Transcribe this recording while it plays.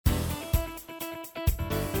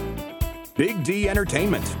Big D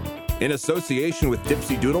Entertainment, in association with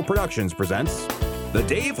Dipsy Doodle Productions, presents The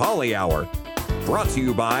Dave Holly Hour. Brought to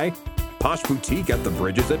you by Posh Boutique at the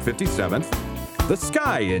Bridges at 57th, The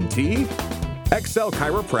Sky in Tea, XL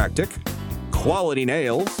Chiropractic, Quality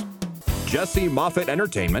Nails, Jesse Moffitt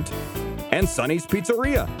Entertainment, and Sonny's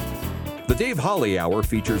Pizzeria. The Dave Holly Hour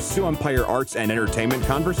features Sioux Empire Arts and Entertainment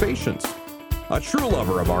conversations. A true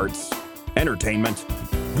lover of arts, entertainment,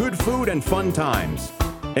 good food, and fun times,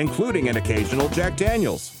 including an occasional Jack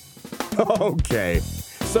Daniels. Okay,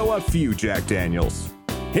 so a few Jack Daniels.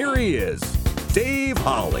 Here he is, Dave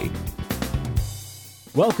Holly.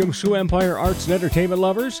 Welcome, Sioux Empire Arts and Entertainment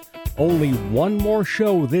lovers. Only one more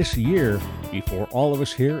show this year before all of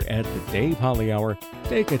us here at the Dave Holly Hour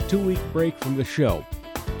take a 2-week break from the show.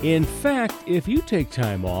 In fact, if you take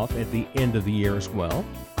time off at the end of the year as well,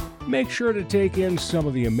 make sure to take in some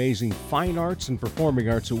of the amazing fine arts and performing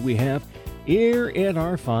arts that we have here in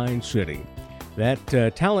our fine city.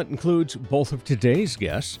 That talent includes both of today's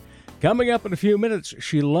guests. Coming up in a few minutes,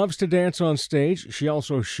 she loves to dance on stage. She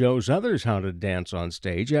also shows others how to dance on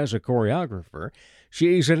stage as a choreographer.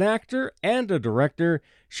 She's an actor and a director.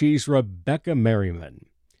 She's Rebekah Merriman.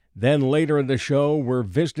 Then later in the show, we're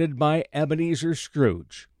visited by Ebenezer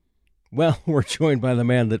Scrooge. Well, we're joined by the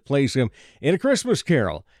man that plays him in A Christmas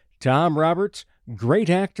Carol, Tom Roberts, great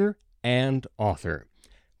actor and author.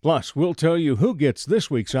 Plus, we'll tell you who gets this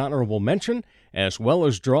week's honorable mention, as well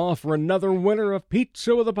as draw for another winner of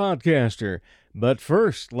Pizza with a Podcaster. But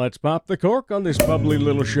first, let's pop the cork on this bubbly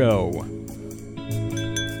little show.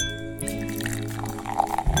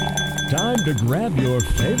 Time to grab your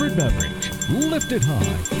favorite beverage, lift it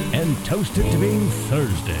high, and toast it to being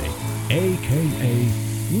Thursday,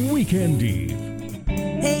 a.k.a. Weekend Eve.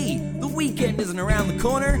 Hey, the weekend isn't around the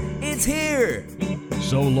corner, it's here!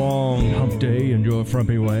 So long, hump day in your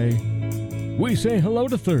frumpy way. We say hello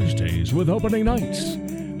to Thursdays with opening nights.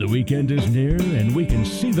 The weekend is near and we can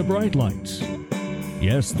see the bright lights.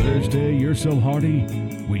 Yes, Thursday, you're so hearty,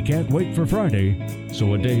 we can't wait for Friday,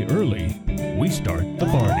 so a day early, we start the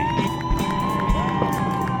party.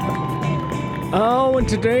 Oh, and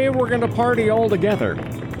today we're going to party all together.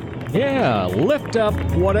 Yeah, lift up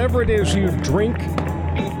whatever it is you drink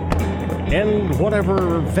and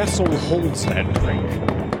whatever vessel holds that drink,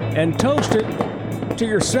 and toast it to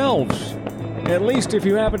yourselves, at least if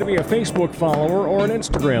you happen to be a Facebook follower or an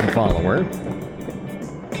Instagram follower.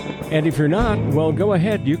 And if you're not, well, go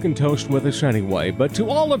ahead, you can toast with us anyway. But to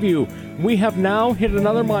all of you, we have now hit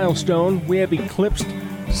another milestone. We have eclipsed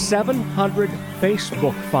 700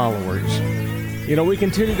 Facebook followers. You know, we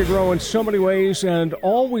continue to grow in so many ways and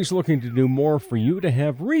always looking to do more for you to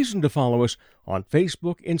have reason to follow us on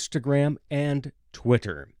Facebook, Instagram, and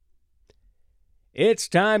Twitter. It's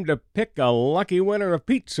time to pick a lucky winner of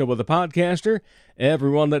Pizza with a Podcaster.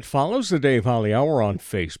 Everyone that follows the Dave Holly Hour on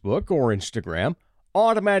Facebook or Instagram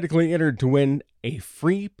automatically entered to win a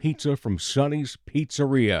free pizza from Sonny's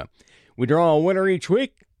Pizzeria. We draw a winner each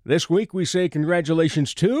week. This week we say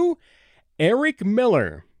congratulations to Eric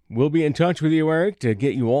Miller. We'll be in touch with you, Eric, to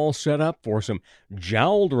get you all set up for some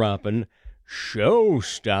jowl-dropping,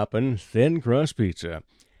 show-stopping thin crust pizza.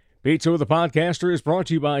 Pizza with a Podcaster is brought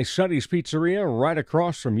to you by Sonny's Pizzeria right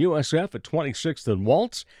across from USF at 26th and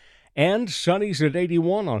Waltz and Sonny's at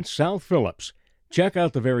 81 on South Phillips. Check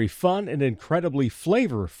out the very fun and incredibly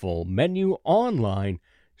flavorful menu online,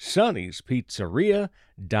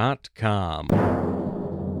 sonnyspizzeria.com.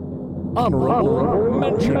 Honorable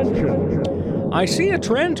mention. I see a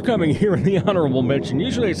trend coming here in the honorable mention.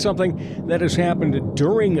 Usually it's something that has happened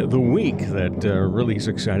during the week that really has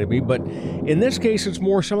excited me. But in this case, it's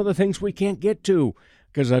more some of the things we can't get to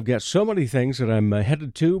because I've got so many things that I'm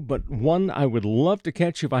headed to. But one I would love to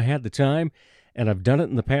catch if I had the time, and I've done it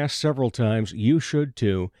in the past several times. You should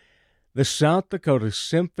too. The South Dakota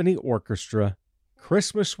Symphony Orchestra,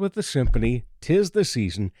 Christmas with the Symphony, 'Tis the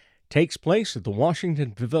Season, takes place at the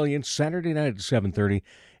Washington Pavilion Saturday night at 7:30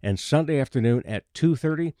 and Sunday afternoon at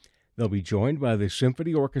 2:30. They'll be joined by the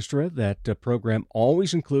Symphony Orchestra. That program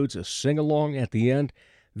always includes a sing-along at the end.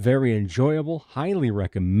 Very enjoyable, highly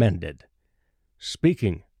recommended.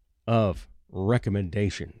 Speaking of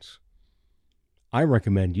recommendations, I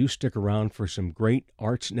recommend you stick around for some great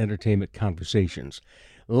arts and entertainment conversations.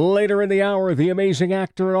 Later in the hour, the amazing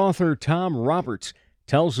actor and author Tom Roberts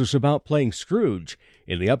tells us about playing Scrooge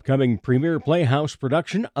in the upcoming Premiere Playhouse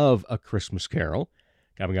production of A Christmas Carol.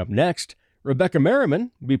 Coming up next, Rebekah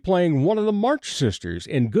Merriman will be playing one of the March Sisters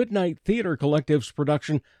in Goodnight Theater Collective's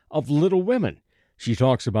production of Little Women. She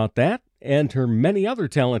talks about that and her many other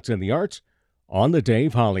talents in the arts on the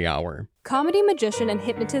Dave Holly Hour. Comedy magician and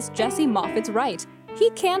hypnotist Jesse Moffitt's right. He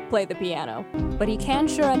can't play the piano, but he can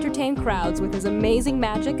sure entertain crowds with his amazing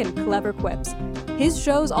magic and clever quips. His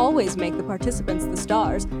shows always make the participants the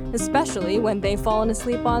stars, especially when they've fallen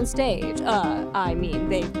asleep on stage.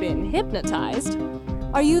 They've been hypnotized.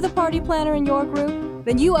 Are you the party planner in your group?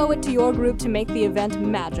 Then you owe it to your group to make the event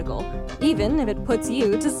magical, even if it puts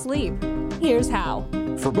you to sleep. Here's how.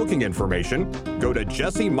 For booking information, go to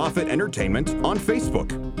Jesse Moffitt Entertainment on Facebook.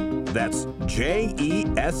 That's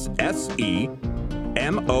JESSEMOFFITT.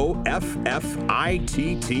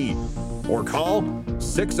 Or call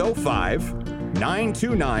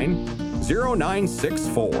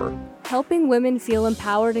 605-929-0964. Helping women feel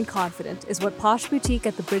empowered and confident is what Posh Boutique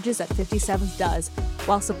at the Bridges at 57th does,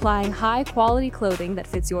 while supplying high-quality clothing that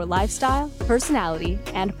fits your lifestyle, personality,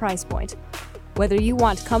 and price point. Whether you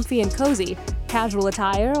want comfy and cozy, casual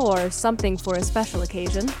attire, or something for a special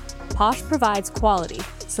occasion, Posh provides quality,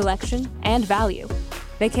 selection, and value.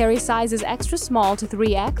 They carry sizes extra small to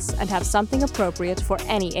 3X and have something appropriate for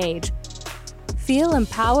any age. Feel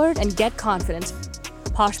empowered and get confident.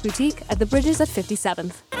 Posh Boutique at the Bridges at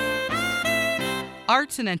 57th.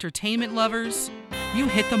 Arts and entertainment lovers, you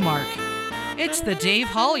hit the mark. It's the Dave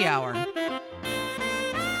Holly Hour.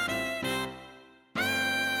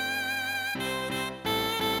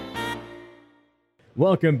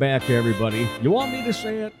 Welcome back, everybody. You want me to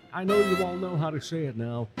say it? I know you all know how to say it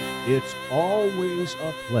now. It's always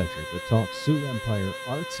a pleasure to talk Sioux Empire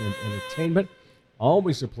Arts and Entertainment.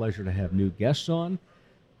 Always a pleasure to have new guests on.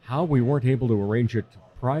 How we weren't able to arrange it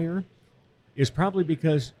prior is probably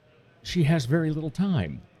because she has very little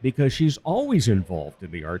time, because she's always involved in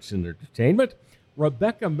the arts and entertainment.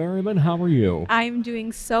 Rebekah Merriman, how are you? I'm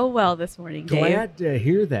doing so well this morning, Dave. Glad to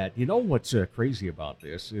hear that. You know what's crazy about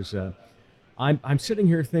this is I'm sitting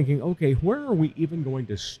here thinking, okay, where are we even going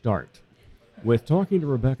to start with talking to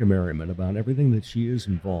Rebekah Merriman about everything that she is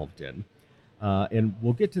involved in? And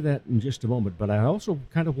we'll get to that in just a moment, but I also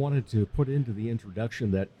kind of wanted to put into the introduction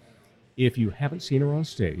that if you haven't seen her on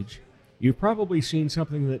stage, you've probably seen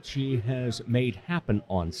something that she has made happen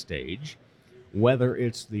on stage, whether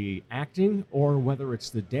it's the acting or whether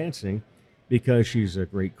it's the dancing, because she's a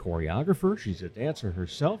great choreographer, she's a dancer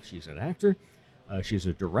herself, she's an actor, she's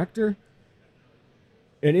a director.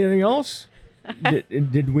 Anything else?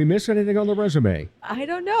 Did we miss anything on the resume? I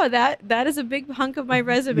don't know. That is a big hunk of my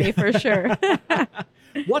resume for sure.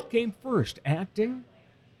 What came first, acting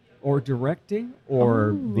or directing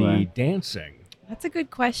or the dancing? That's a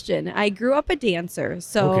good question. I grew up a dancer,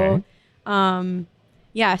 so Okay. I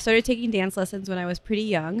started taking dance lessons when I was pretty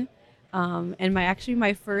young. And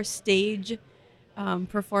my first stage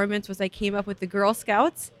performance was I came up with the Girl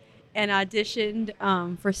Scouts and auditioned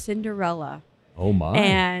for Cinderella. Oh, my.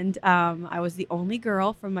 And I was the only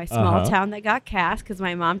girl from my small town that got cast because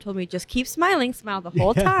my mom told me just keep smiling, smile the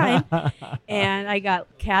whole time. And I got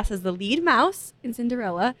cast as the lead mouse in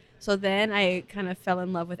Cinderella. So then I kind of fell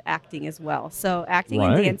in love with acting as well. So acting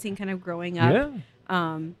and dancing kind of growing up.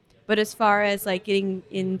 Yeah. But as far as like getting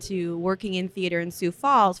into working in theater in Sioux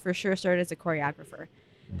Falls, for sure started as a choreographer.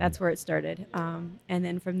 That's where it started. And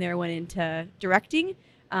then from there went into directing.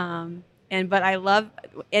 But I love,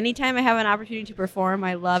 anytime I have an opportunity to perform,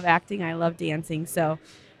 I love acting, I love dancing. So,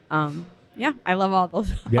 I love all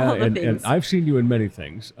those all the things. And I've seen you in many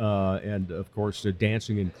things, and of course,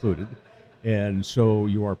 dancing included. And so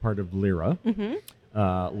you are part of Lyra.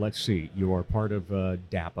 Mm-hmm. Let's see, you are part of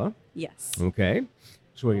DAPA. Yes. Okay.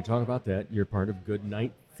 So we can talk about that. You're part of Good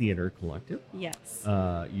Night Theater Collective. Yes.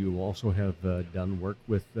 You also have done work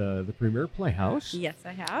with the Premiere Playhouse. Yes,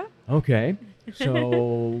 I have. Okay. So,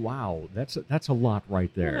 wow, that's a lot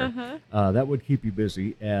right there. That would keep you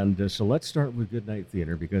busy. And so let's start with Good Night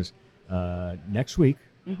Theater, because next week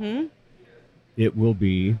it will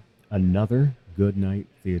be another Good Night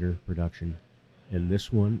Theater production. And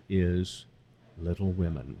this one is Little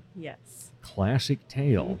Women. Yes. Classic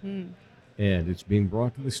tale. And it's being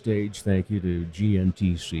brought to the stage, thank you to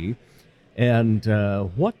GNTC. And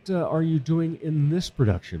what are you doing in this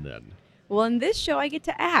production then? Well, in this show, I get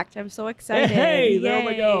to act. I'm so excited. Hey, there Yay.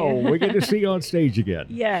 we go. We get to see you on stage again.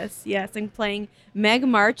 Yes. I'm playing Meg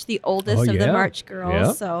March, the oldest of the March girls.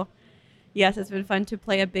 Yeah. So, yes, it's been fun to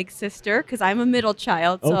play a big sister because I'm a middle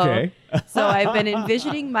child. So, Okay. so I've been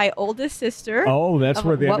envisioning my oldest sister. Oh, that's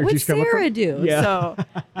where the energy's coming from? What would Sarah do? Yeah. So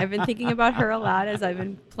I've been thinking about her a lot as I've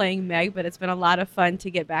been playing Meg, but it's been a lot of fun to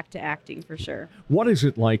get back to acting for sure. What is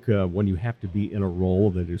it like when you have to be in a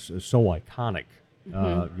role that is so iconic?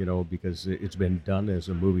 Because it's been done as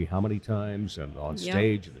a movie how many times, and on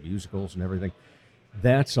stage and the musicals and everything.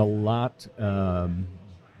 That's a lot,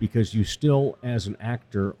 because you still, as an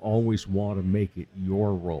actor, always want to make it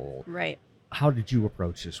your role. Right. How did you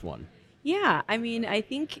approach this one? Yeah, I mean, I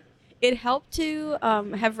think it helped to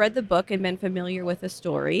have read the book and been familiar with the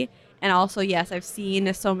story. And also, yes, I've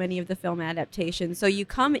seen so many of the film adaptations. So you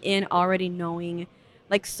come in already knowing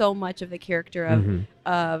like so much of the character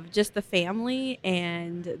of just the family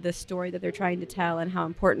and the story that they're trying to tell and how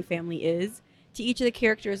important family is to each of the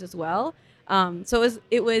characters as well. So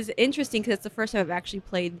it was interesting because it's the first time I've actually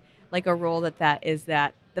played like a role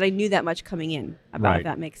that I knew that much coming in about, Right. if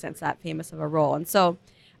that makes sense, that famous of a role. And so,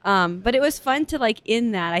 but it was fun to like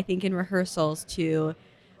in that, I think in rehearsals to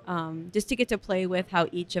just to get to play with how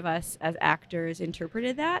each of us as actors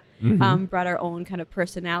interpreted that, brought our own kind of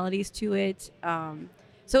personalities to it.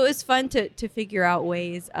 So it was fun to figure out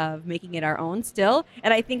ways of making it our own still.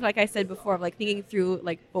 And I think, like I said before, like thinking through,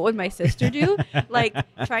 like, what would my sister do? Like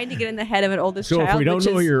trying to get in the head of an oldest So child. if we don't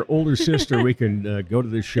know is, your older sister, we can go to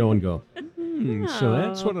this show and go, so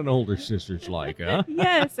that's what an older sister's like, huh?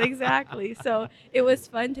 Yes, exactly. So it was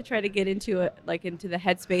fun to try to get into it, like into the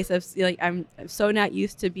headspace of like I'm so not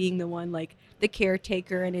used to being the one like the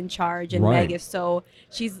caretaker and in charge, and Right. Meg is so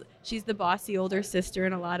she's the bossy older sister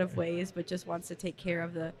in a lot of ways, but just wants to take care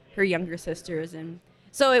of her younger sisters, and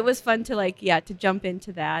so it was fun to to jump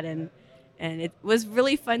into that, and it was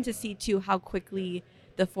really fun to see too how quickly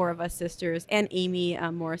the four of us sisters and Amy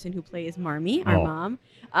Morrison, who plays Marmee, our mom,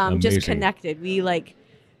 just amazing. connected.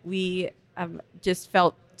 We just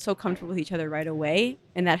felt so comfortable with each other right away,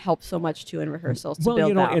 and that helped so much too in rehearsals to Well, build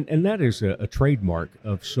you know, out. and that is a trademark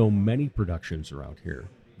of so many productions around here.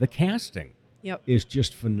 The casting Yep. is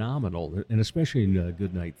just phenomenal, and especially in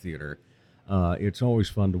Goodnight Theater. It's always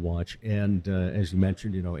fun to watch. And as you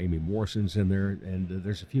mentioned, you know, Amy Morrison's in there, and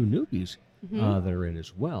there's a few newbies that are in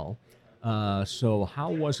as well. So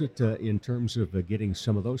how was it in terms of getting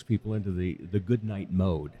some of those people into the Goodnight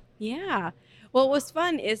mode? Yeah. Well, what was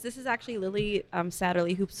fun is this is actually Lily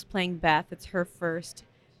Satterley who's playing Beth. It's her first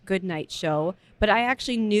Good Night show. But I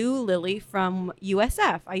actually knew Lily from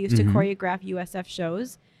USF. I used to choreograph USF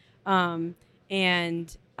shows. So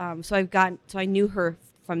I knew her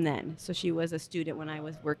from then. So she was a student when I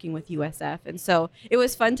was working with USF. And so it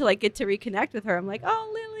was fun to get to reconnect with her. I'm like,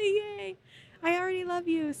 oh, Lily, yay. I already love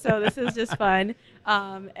you. So this is just fun.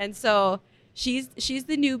 And so she's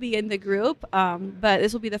the newbie in the group. But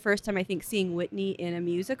this will be the first time I think seeing Whitney in a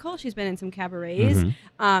musical. She's been in some cabarets. And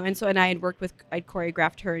I had I'd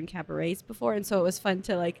choreographed her in cabarets before. And so it was fun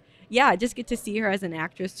to just get to see her as an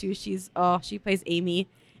actress too. She plays Amy,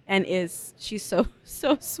 and she's so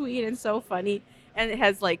sweet and so funny, and it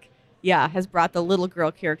has brought the little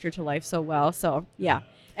girl character to life so well. So yeah.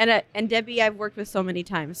 And Debbie I've worked with so many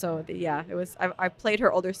times. So I played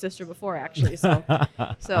her older sister before actually. So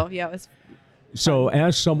yeah, it was. So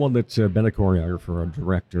as someone that's been a choreographer, a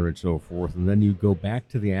director, and so forth, and then you go back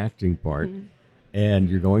to the acting part, and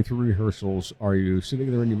you're going through rehearsals, are you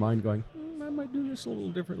sitting there in your mind going, I might do this a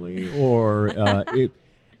little differently? Or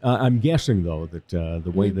I'm guessing, though, that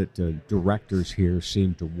the way that directors here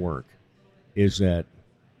seem to work is that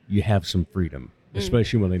you have some freedom,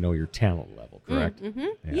 especially when they know your talent level, correct?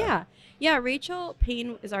 Yeah. Rachel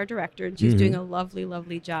Payne is our director, and she's doing a lovely,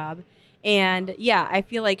 lovely job. And yeah, I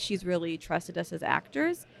feel like she's really trusted us as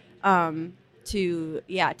actors to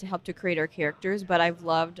help to create our characters. But I've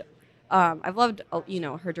loved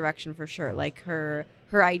her direction for sure, like her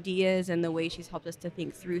ideas and the way she's helped us to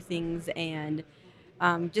think through things, and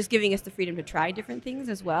just giving us the freedom to try different things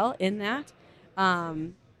as well in that.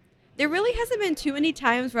 There really hasn't been too many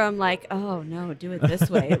times where I'm like, oh no, do it this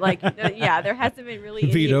way. There hasn't been really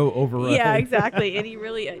Veto override. Yeah, exactly.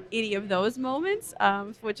 Any of those moments,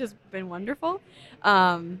 which has been wonderful.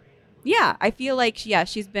 I feel like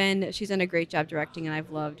she's done a great job directing, and I've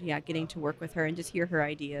loved getting to work with her and just hear her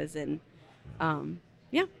ideas, and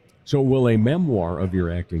So will a memoir of your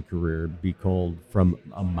acting career be called From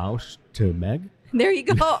a Mouse to Meg? There you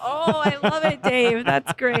go. Oh, I love it, Dave.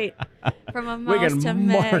 That's great. From a We mouse can to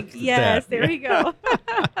mark Meg. Yes, that. there you go.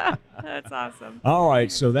 That's awesome. All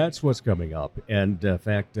right, so that's what's coming up. And in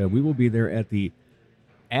fact, we will be there at the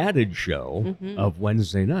added show of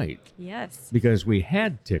Wednesday night, Yes. because we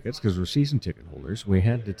had tickets, because we're season ticket holders. We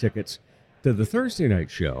had the tickets to the Thursday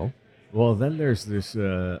night show. Well, then there's this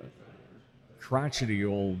crotchety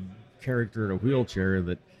old character in a wheelchair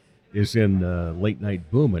that is in Late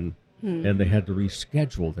Night Boomin', and they had to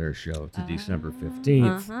reschedule their show to December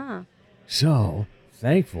 15th. So,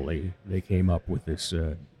 thankfully, they came up with this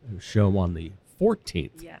show on the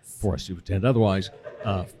 14th Yes. for us to attend. Otherwise,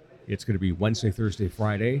 it's going to be Wednesday, Thursday,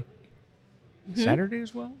 Friday. Saturday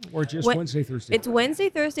as well? Or just What- Wednesday, Thursday? It's Wednesday,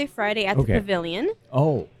 Thursday, Friday at Okay. the Pavilion.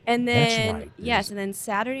 Oh, And that's then, right. yes, and then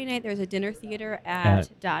Saturday night there's a dinner theater at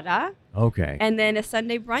Dada. Okay. And then a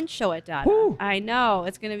Sunday brunch show at Dada. Whew. I know.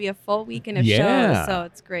 It's going to be a full weekend of Yeah. shows, so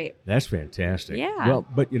it's great. That's fantastic. Yeah. Well,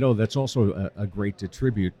 but that's also a great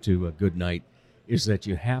tribute to a good night is that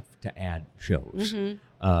you have to add shows. Mm-hmm.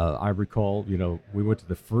 I recall, we went to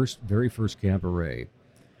the very first cabaret,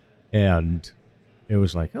 and it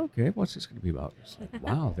was like, okay, what's this going to be about? It's like,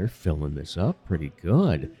 wow, they're filling this up pretty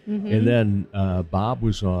good. Mm-hmm. And then Bob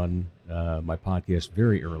was on my podcast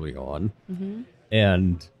very early on, Mm-hmm.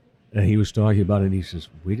 and he was talking about it, and he says,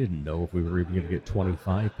 we didn't know if we were even going to get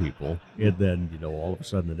 25 people. And then, all of a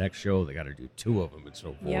sudden, the next show, they got to do 2 of them and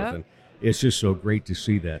so forth. Yep. And it's just so great to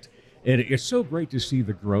see that. And it's so great to see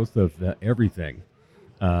the growth of everything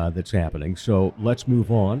that's happening. So let's move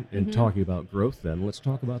on. And talking about growth then, let's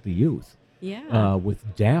talk about the youth. Yeah.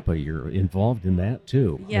 With DAPA, you're involved in that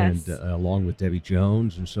too. Yes. And along with Debbie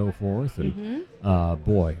Jones and so forth. And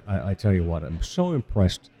boy, I tell you what, I'm so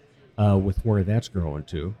impressed with where that's growing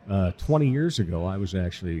to. 20 years ago, I was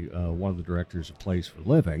actually one of the directors of Plays for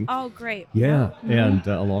Living. Oh, great. Yeah, and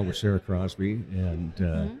along with Sarah Crosby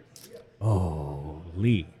and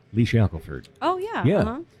Lee Shackelford. Oh, yeah. Yeah,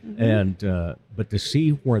 Uh-huh. and but to see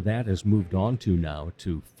where that has moved on to now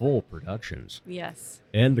to full productions Yes.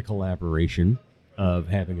 and the collaboration of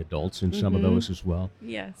having adults in some of those as well.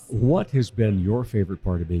 Yes. What has been your favorite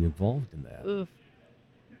part of being involved in that? Oof.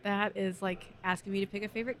 That is like asking me to pick a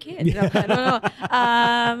favorite kid. No, I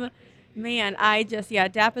don't know. Man,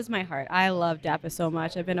 DAPA's my heart. I love DAPA so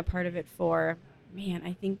much. I've been a part of it for,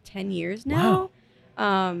 I think 10 years now.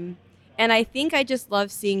 Wow. And I think I just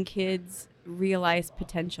love seeing kids realize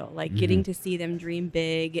potential, like getting to see them dream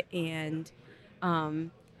big and,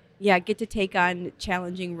 get to take on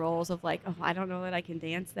challenging roles of like, oh, I don't know that I can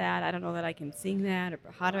dance that. I don't know that I can sing that. Or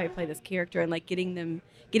how do I play this character? And like getting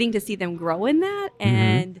to see them grow in that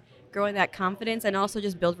and grow in that confidence and also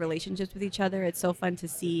just build relationships with each other. It's so fun to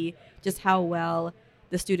see just how well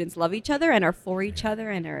the students love each other and are for each other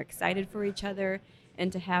and are excited for each other,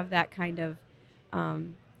 and to have that kind of,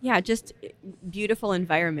 just beautiful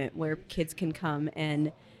environment where kids can come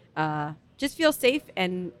and just feel safe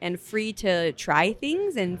and free to try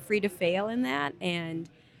things and free to fail in that, and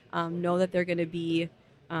know that they're going to be,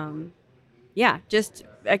 just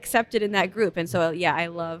accepted in that group. And so, I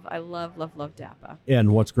love DAPA.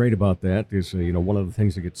 And what's great about that is, one of the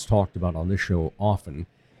things that gets talked about on this show often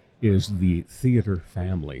is the theater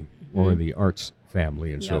family or the arts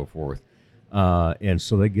family and so forth. And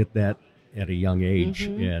so they get that at a young age,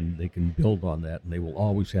 and they can build on that, and they will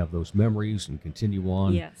always have those memories and continue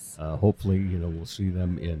on. Yes. Hopefully, we'll see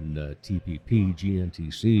them in TPP,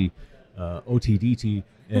 GNTC, OTDT,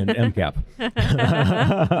 and MCAP.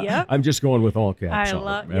 Yep. I'm just going with all caps I on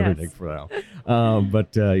love- everything yes. for now.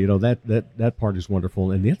 But that part is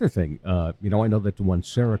wonderful. And the other thing, I know that when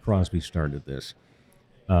Sarah Crosby started this,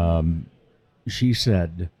 she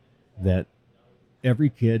said that every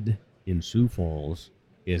kid in Sioux Falls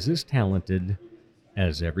is as talented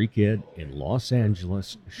as every kid in Los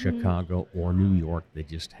Angeles, Chicago, or New York. They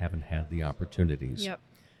just haven't had the opportunities. Yep.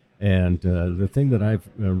 And the thing that I've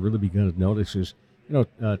really begun to notice is,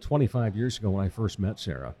 25 years ago when I first met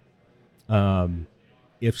Sarah,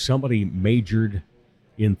 if somebody majored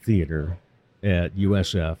in theater at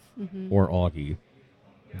USF or Augie,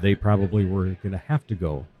 they probably were going to have to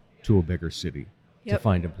go to a bigger city to Yep.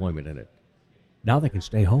 find employment in it. Now they can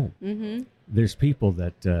stay home. There's people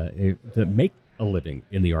that make a living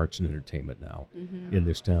in the arts and entertainment now in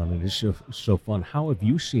this town, and it's so fun. How have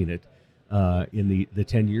you seen it in the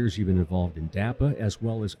 10 years you've been involved in DAPA as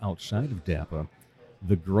well as outside of DAPA,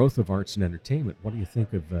 the growth of arts and entertainment? What do you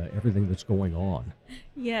think of everything that's going on?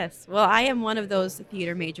 Yes. Well, I am one of those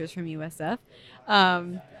theater majors from USF.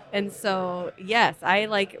 And so, yes,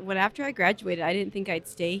 after I graduated, I didn't think I'd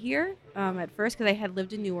stay here at first because I had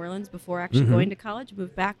lived in New Orleans before actually going to college,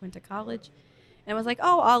 moved back, went to college. And I was like,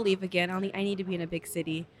 oh, I'll leave again. I need to be in a big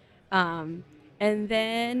city. And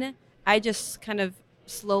then I just kind of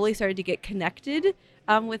slowly started to get connected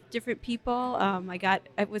with different people.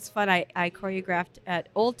 It was fun. I choreographed at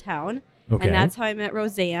Old Town. Okay. And that's how I met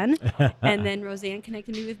Roseanne. And then Roseanne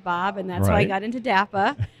connected me with Bob, and that's how I Right. got into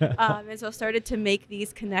DAPA. And so I started to make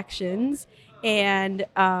these connections. And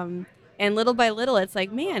little by little, it's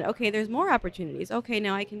like, man, okay, there's more opportunities. Okay,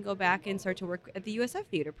 now I can go back and start to work at the USF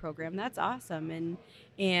Theater Program. That's awesome.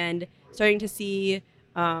 And starting to see,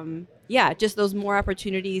 just those more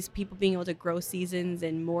opportunities, people being able to grow seasons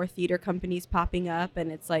and more theater companies popping up. And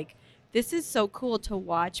it's like, this is so cool to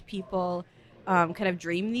watch people kind of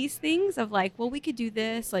dream these things of like, well, we could do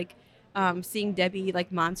this. Like, seeing Debbie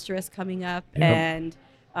like Monstrous coming up, Yep. and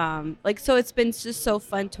so it's been just so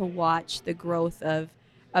fun to watch the growth of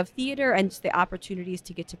theater and just the opportunities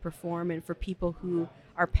to get to perform, and for people who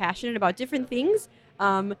are passionate about different things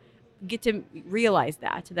get to realize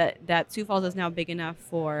that Sioux Falls is now big enough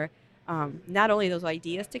for not only those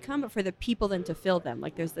ideas to come, but for the people then to fill them.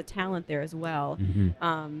 Like there's the talent there as well,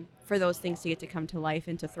 for those things to get to come to life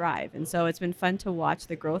and to thrive. And so it's been fun to watch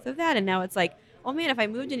the growth of that. And now it's like, oh man, if I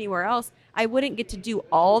moved anywhere else, I wouldn't get to do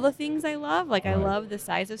all the things I love. Like I love the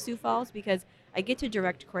size of Sioux Falls because I get to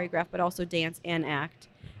direct, choreograph, but also dance and act.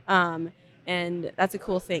 And that's a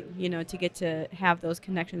cool thing, to get to have those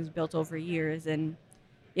connections built over years, and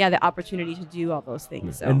the opportunity to do all those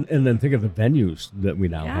things. So. And then think of the venues that we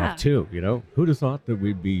now have too. Who'd have thought that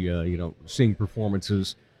we'd be seeing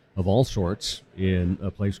performances of all sorts in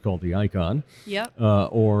a place called the Icon,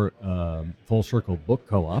 or Full Circle Book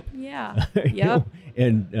Co-op. Yeah.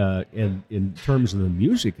 And in terms of the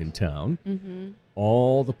music in town,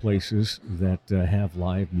 all the places that have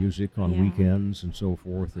live music on weekends and so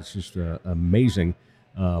forth. It's just amazing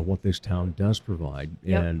what this town does provide.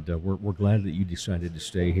 And we're glad that you decided to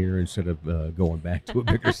stay here instead of going back to a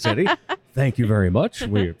bigger city. Thank you very much.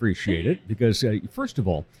 We appreciate it because, first of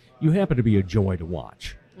all, you happen to be a joy to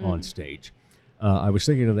watch on stage. I was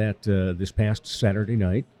thinking of that this past Saturday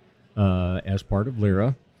night as part of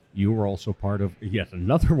Lyra. You were also part of yet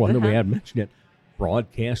another one that we hadn't mentioned yet,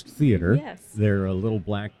 Broadcast Theater. Yes. Their little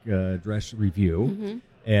black dress review.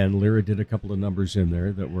 And Lyra did a couple of numbers in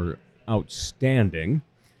there that were outstanding.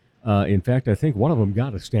 In fact, I think one of them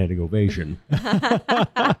got a standing ovation.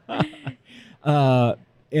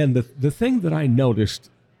 And the thing that I noticed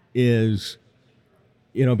is,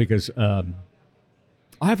 because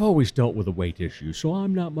I've always dealt with a weight issue, so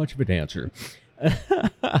I'm not much of a dancer.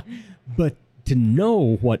 But to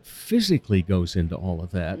know what physically goes into all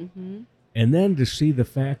of that, and then to see the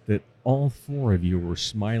fact that all four of you were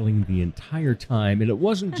smiling the entire time, and it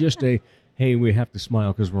wasn't just a, hey, we have to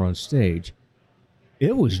smile because we're on stage.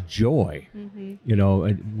 It was joy. And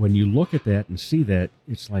when you look at that and see that,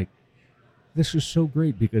 it's like, this is so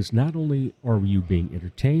great because not only are you being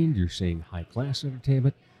entertained, you're seeing high-class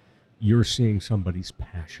entertainment, you're seeing somebody's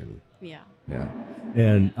passion. Yeah.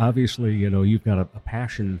 And obviously, you've got a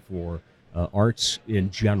passion for arts in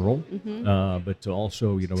general, but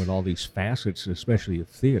also, in all these facets, especially of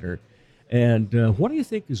theater. And what do you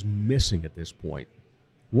think is missing at this point?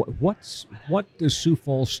 What does Sioux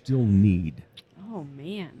Falls still need? Oh,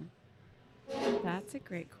 man. That's a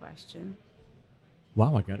great question.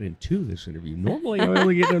 Wow, I got in two this interview. Normally, I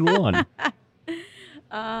only get in one.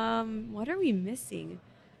 What are we missing?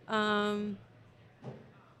 I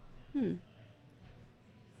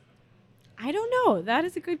don't know. That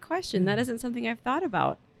is a good question. That isn't something I've thought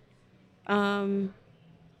about. I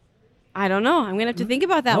don't know. I'm going to have to think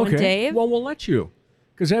about that one, Dave. Well, we'll let you.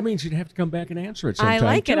 Because that means you'd have to come back and answer it sometime. I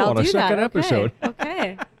like it. I'll on a do second that. episode.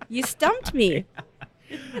 Okay. You stumped me.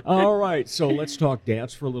 All right. So let's talk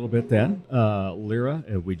dance for a little bit then. Lyra,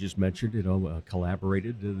 we just mentioned,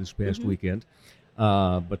 collaborated this past weekend.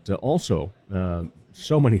 But also,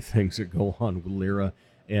 so many things that go on with Lyra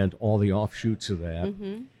and all the offshoots of that.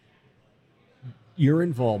 Your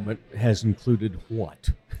involvement has included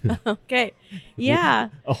what? Okay. Yeah.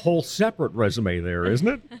 A whole separate resume there, isn't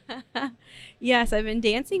it? Yes, I've been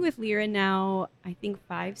dancing with Lyra now, I think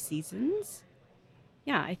 5 seasons.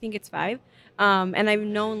 Yeah, I think it's 5. And I've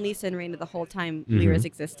known Lisa and Raina the whole time Lyra's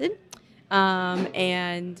existed. Have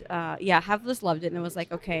just loved it, and I was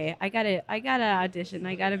like, okay, I gotta audition.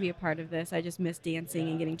 I gotta be a part of this. I just miss dancing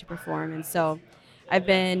and getting to perform, and so I've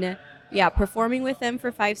been performing with them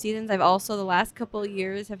for 5 seasons. I've also the last couple of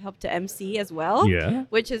years have helped to MC as well,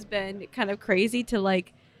 which has been kind of crazy to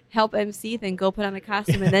like help MC, then go put on a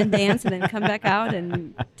costume and then dance and then come back out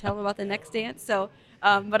and tell them about the next dance. So,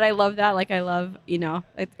 but I love that. Like I love,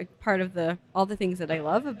 it's a part of all the things that I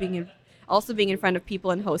love of being in front of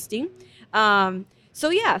people and hosting. So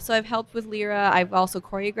I've helped with Lyra. I've also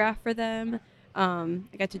choreographed for them.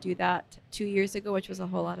 I got to do that 2 years ago, which was a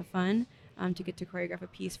whole lot of fun. To get to choreograph a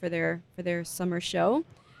piece for their summer show.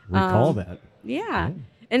 Recall that. Yeah.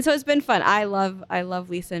 And so it's been fun. I love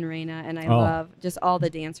Lisa and Raina, and I love just all the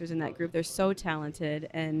dancers in that group. They're so talented,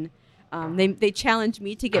 and they challenge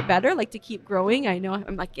me to get better, like to keep growing. I know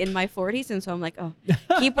I'm like in my 40s, and so I'm like, oh,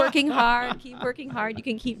 keep working hard. You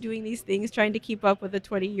can keep doing these things, trying to keep up with the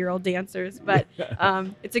 20-year-old dancers. But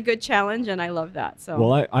it's a good challenge, and I love that. So.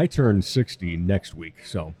 Well, I turn 60 next week,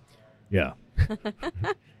 so yeah.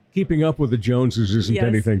 Keeping up with the Joneses isn't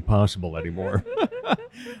anything possible anymore.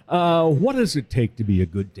 What does it take to be a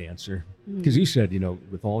good dancer? Because you said,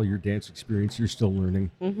 with all your dance experience, you're still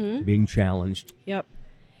learning, being challenged. Yep.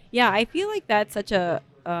 Yeah, I feel like that's such a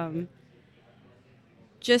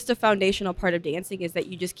just a foundational part of dancing is that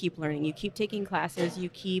you just keep learning. You keep taking classes. You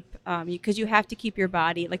keep because you have to keep your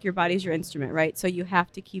body, like your body's your instrument, right? So you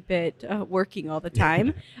have to keep it working all the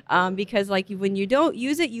time because like when you don't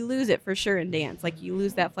use it, you lose it for sure in dance. Like you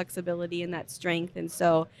lose that flexibility and that strength. And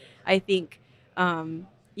so I think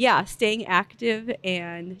staying active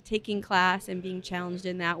and taking class and being challenged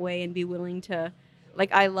in that way and be willing to,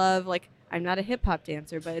 like, I love, like, I'm not a hip hop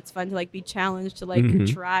dancer, but it's fun to like be challenged to like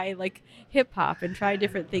try like hip hop and try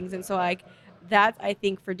different things. And so like that I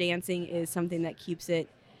think for dancing is something that keeps it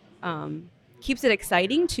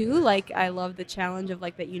exciting too. Like I love the challenge of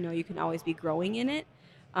like that, you can always be growing in it.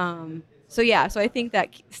 So I think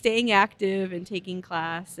that staying active and taking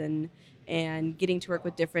class and getting to work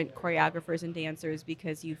with different choreographers and dancers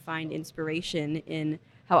because you find inspiration in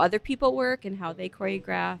how other people work and how they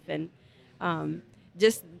choreograph. And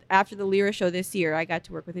just after the Lyra show this year, I got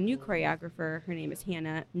to work with a new choreographer. Her name is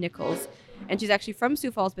Hannah Nichols, and she's actually from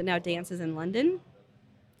Sioux Falls, but now dances in London.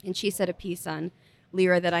 And she set a piece on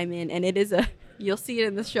Lyra that I'm in, and it is you'll see it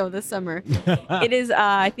in the show this summer. It is,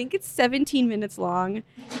 I think it's 17 minutes long,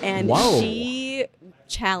 and she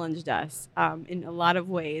challenged us in a lot of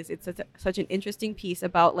ways. It's such an interesting piece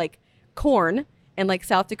about like corn and like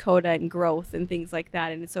South Dakota and growth and things like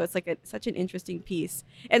that. And so it's like such an interesting piece.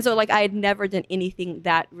 And so like I had never done anything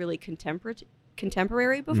that really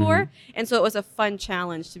contemporary before. And so it was a fun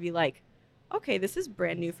challenge to be like, okay, this is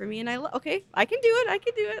brand new for me. And I can do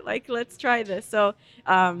it. Like, let's try this. So,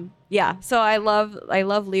 so I love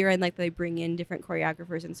Lyra and like they bring in different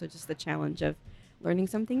choreographers. And so just the challenge of learning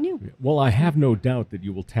something new. Well, I have no doubt that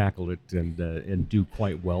you will tackle it and do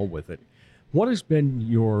quite well with it. What has been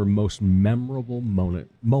your most memorable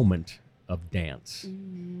moment of dance?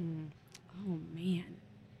 Oh, man.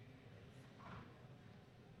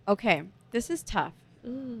 Okay, this is tough.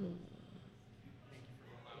 Ooh.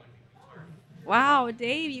 Wow,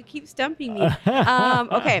 Dave, you keep stumping me.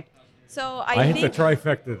 Okay, so I think... hit the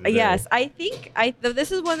trifecta today. Yes, I think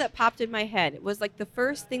this is one that popped in my head. It was like the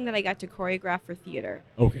first thing that I got to choreograph for theater.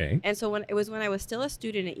 Okay. And so when I was still a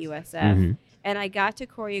student at USF, and I got to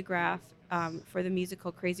choreograph for the musical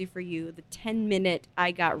Crazy for You, the 10-minute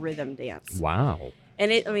I Got Rhythm dance. Wow. And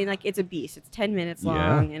it's a beast. It's 10 minutes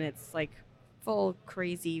long, and it's like full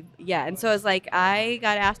crazy. Yeah, and so it's like I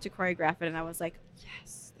got asked to choreograph it, and I was like,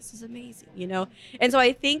 yes, this is amazing, And so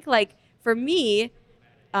I think like for me,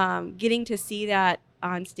 getting to see that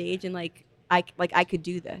on stage and I could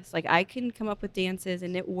do this. Like I can come up with dances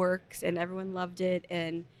and it works, and everyone loved it,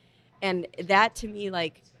 and that to me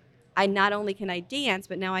like. I not only can I dance,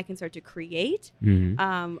 but now I can start to create.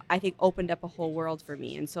 I think opened up a whole world for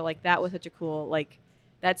me, and so like that was such a cool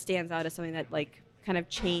that stands out as something that like kind of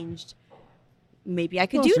changed. Maybe I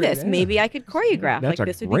could do this. Yeah. Maybe I could choreograph. That's like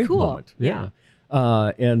this a would be cool. Moment. Yeah.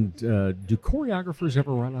 And do choreographers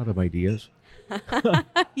ever run out of ideas?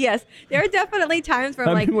 Yes, there are definitely times where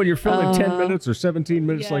I'm when you're filming 10 minutes or 17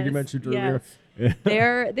 minutes, like you mentioned earlier. Yes.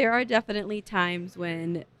 there are definitely times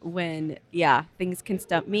when things can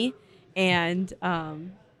stump me, and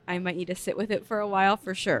I might need to sit with it for a while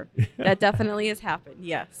for sure. That definitely has happened.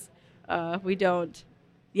 Yes, we don't.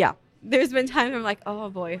 Yeah, there's been times where I'm like, oh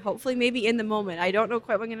boy, hopefully maybe in the moment I don't know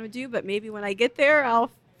quite what I'm gonna do, but maybe when I get there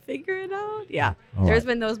I'll figure it out. Yeah, there's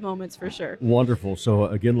been those moments for sure. Wonderful. So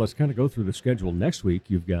again, let's kind of go through the schedule. Next week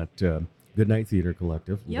you've got Goodnight Theater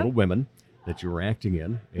Collective, Little Women, that you were acting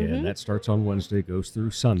in, and that starts on Wednesday, goes through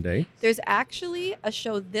Sunday. There's actually a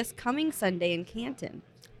show this coming Sunday in Canton.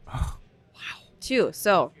 Oh, wow. Too.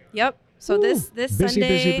 So, yep. So this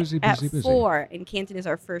Sunday at 4 in Canton is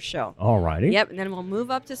our first show. All righty. Yep, and then we'll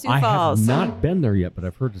move up to Sioux I Falls. have not been there yet, but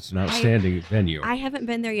I've heard it's an outstanding venue. I haven't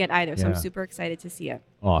been there yet either, so I'm super excited to see it.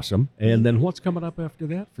 Awesome. And then what's coming up after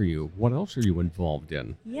that for you? What else are you involved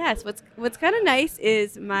in? Yes, what's kind of nice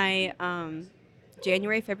is my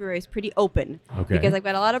January, February is pretty open because I've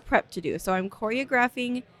got a lot of prep to do. So I'm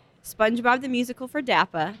choreographing SpongeBob the Musical for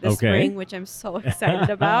DAPA this spring, which I'm so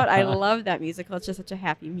excited about. I love that musical. It's just such a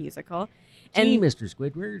happy musical. Gee, Mr.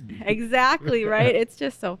 Squidward. Exactly, right? It's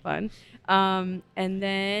just so fun. And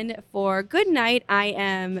then for Goodnight, I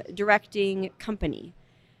am directing Company.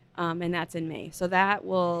 And that's in May. So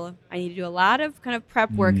I need to do a lot of kind of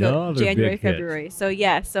prep work of January, February. So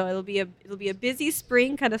so it'll be a busy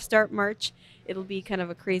spring, kind of start March. It'll be kind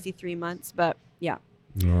of a crazy 3 months, but yeah.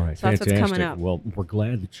 All right, so fantastic. That's what's coming up. Well, we're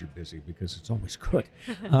glad that you're busy because it's always good.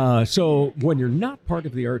 So when you're not part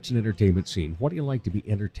of the arts and entertainment scene, what do you like to be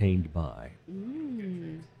entertained by?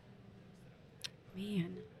 Man.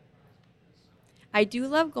 I do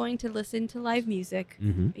love going to listen to live music.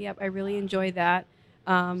 Yep, I really enjoy that.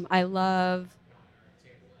 I love.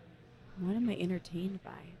 What am I entertained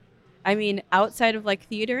by? I mean, outside of like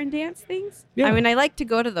theater and dance things. Yeah. I mean, I like to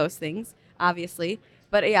go to those things, obviously.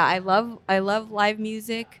 But yeah, I love live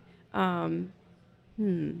music. I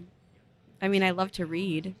mean, I love to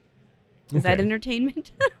read. Is that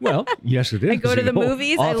entertainment? Well, yes, it is. I go to the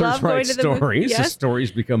movies. I Authors love write going to the movies. stories. The Yes. stories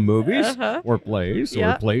become movies or plays, or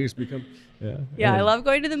Yeah. plays become. Yeah, I love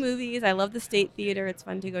going to the movies. I love the State Theater. It's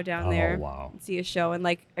fun to go down there wow. and see a show. And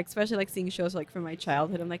like, especially like seeing shows like from my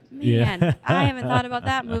childhood. I'm like, Yeah. man, I haven't thought about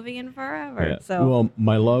that movie in forever. Yeah. So Well,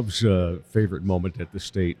 my love's favorite moment at the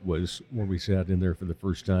State was when we sat in there for the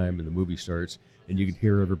first time and the movie starts and you could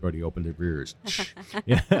hear everybody open their ears.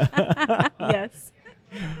 yes.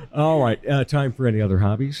 All right. Time for any other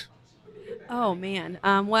hobbies? Oh man.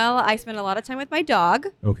 Well, I spend a lot of time with my dog,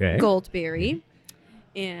 Okay. Goldberry,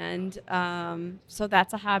 and so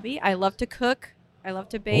that's a hobby. I love to cook. I love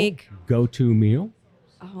to bake. Go-to meal?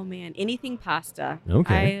 Oh man, anything pasta.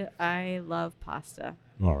 Okay. I love pasta.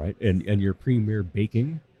 All right. And your premier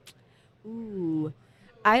baking? Ooh,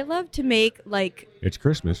 I love to make like It's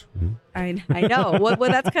Christmas. I know. Well,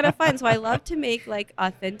 that's kind of fun. So I love to make like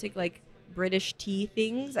authentic like British tea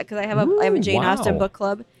things because I have a Jane Austen book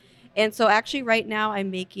club, and so actually right now I'm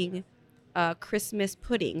making Christmas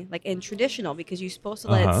pudding like in traditional because you're supposed to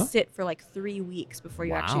let it sit for like 3 weeks before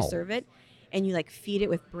you actually serve it, and you like feed it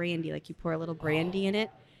with brandy, like you pour a little brandy in it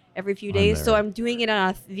every few days. So I'm doing it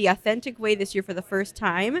on the authentic way this year for the first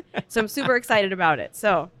time. So I'm super excited about it.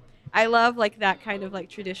 So I love like that kind of like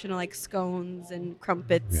traditional like scones and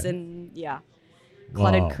crumpets and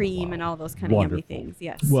clotted cream and all those kind of yummy things.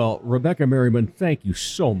 Yes. Well, Rebekah Merriman, thank you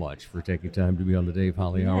so much for taking time to be on the Dave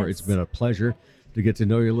Holly Hour. It's been a pleasure to get to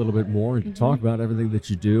know you a little bit more and to talk about everything that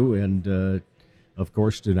you do. And, of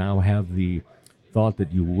course, to now have the thought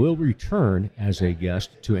that you will return as a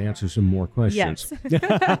guest to answer some more questions. Yes.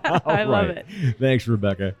 I love it. Thanks,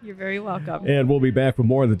 Rebekah. You're very welcome. And we'll be back with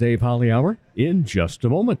more of the Dave Holly Hour in just a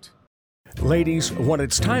moment. Ladies, when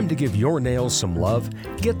it's time to give your nails some love,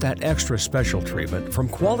 get that extra special treatment from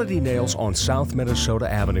Quality Nails on South Minnesota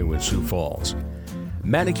Avenue in Sioux Falls.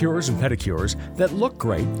 Manicures and pedicures that look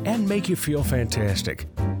great and make you feel fantastic.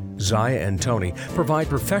 Zaya and Tony provide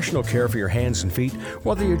professional care for your hands and feet,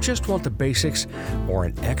 whether you just want the basics or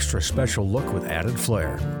an extra special look with added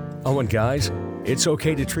flair. Oh, and guys, it's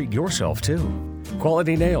okay to treat yourself too.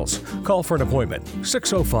 Quality Nails. Call for an appointment.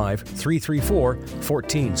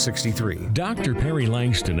 605-334-1463. Dr. Perry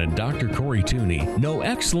Langston and Dr. Corey Tooney know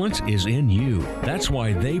excellence is in you. That's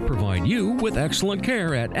why they provide you with excellent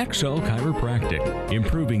care at XO Chiropractic,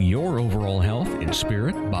 improving your overall health in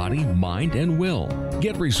spirit, body, mind, and will.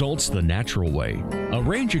 Get results the natural way.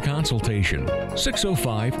 Arrange a consultation.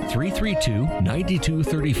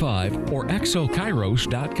 605-332-9235 or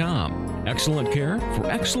exokairos.com. Excellent care for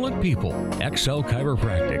excellent people. XO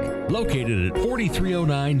Chiropractic, located at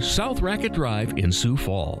 4309 South Racket Drive in Sioux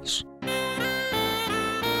Falls.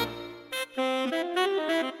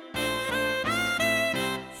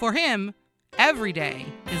 For him, every day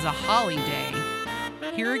is a holly day.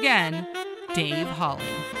 Here again, Dave Holly.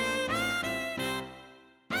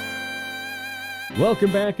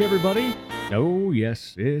 Welcome back, everybody. Oh,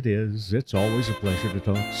 yes, it is. It's always a pleasure to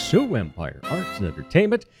talk Sioux Empire Arts and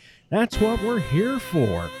Entertainment. That's what we're here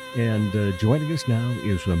for. And joining us now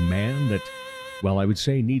is a man that, well, I would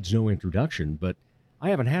say needs no introduction, but I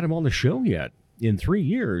haven't had him on the show yet in 3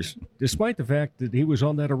 years, despite the fact that he was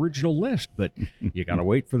on that original list. But you got to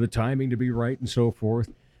wait for the timing to be right and so forth.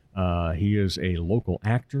 He is a local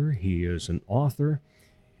actor. He is an author.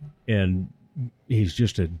 And he's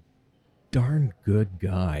just a darn good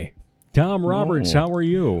guy. Tom Roberts, how are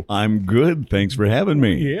you? I'm good. Thanks for having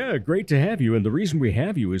me. Yeah, great to have you. And the reason we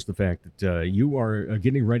have you is the fact that you are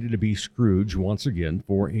getting ready to be Scrooge once again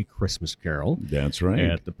for A Christmas Carol. That's right.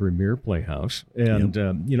 At the Premiere Playhouse. And,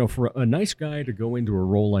 you know, for a nice guy to go into a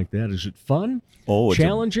role like that, is it fun? Oh,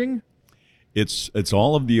 challenging? It's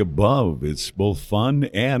all of the above. It's both fun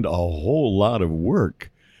and a whole lot of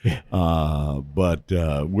work. But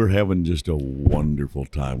we're having just a wonderful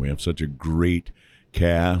time. We have such a great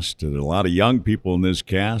cast, and a lot of young people in this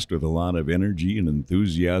cast with a lot of energy and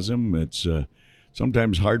enthusiasm. It's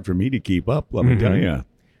sometimes hard for me to keep up, let me tell you.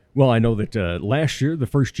 Well, I know that last year, the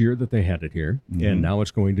first year that they had it here, and now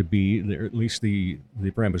it's going to be, or at least the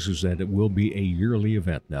premise is that it will be a yearly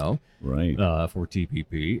event now, right? For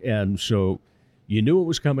TPP. And so you knew it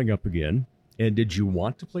was coming up again. And did you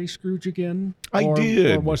want to play Scrooge again? I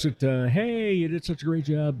did. Or was it, hey, you did such a great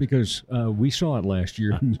job? Because we saw it last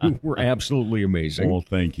year, and you were absolutely amazing. Well,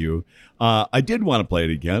 thank you. I did want to play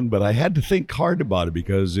it again, but I had to think hard about it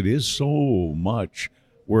because it is so much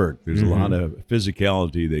work. There's a lot of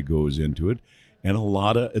physicality that goes into it, and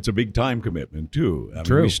it's a big time commitment, too. I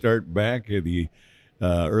True. mean, we start back at the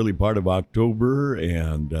early part of October,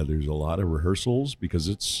 and there's a lot of rehearsals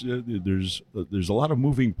because there's a lot of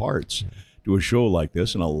moving parts to a show like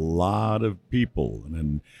this, and a lot of people.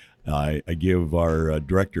 And I give our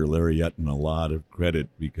director Larry Yetton a lot of credit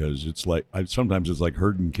because sometimes it's like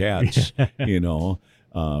herding cats,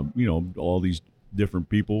 all these different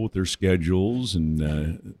people with their schedules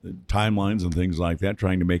and timelines and things like that,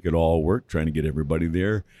 trying to make it all work, trying to get everybody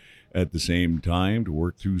there at the same time to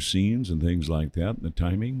work through scenes and things like that, and the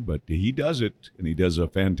timing. But he does it, and he does a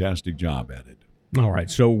fantastic job at it. All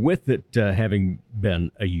right. So with it having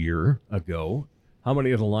been a year ago, how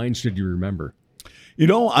many of the lines did you remember?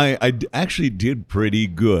 I actually did pretty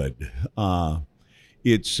good. I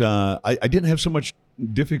didn't have so much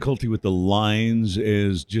difficulty with the lines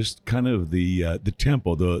as just kind of the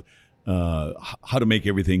tempo, how to make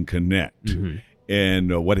everything connect. Mm-hmm.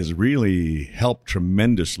 And what has really helped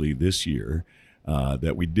tremendously this year,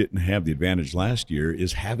 that we didn't have the advantage last year,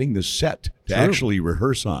 is having the set to actually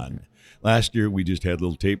rehearse on. Last year, we just had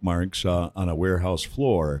little tape marks on a warehouse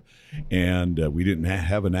floor, and we didn't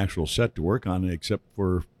have an actual set to work on except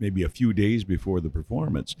for maybe a few days before the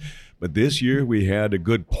performance. But this year, we had a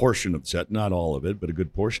good portion of the set, not all of it, but a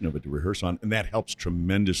good portion of it to rehearse on, and that helps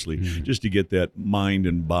tremendously just to get that mind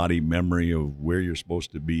and body memory of where you're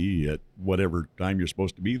supposed to be at whatever time you're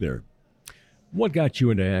supposed to be there. What got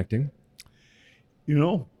you into acting?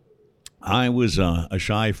 I was a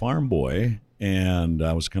shy farm boy, and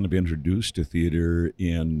I was kind of introduced to theater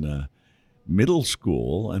in middle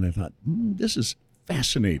school, and I thought, this is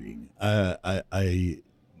fascinating. I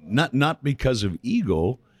not because of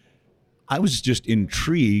ego. I was just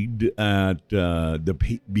intrigued at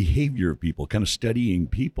the behavior of people, kind of studying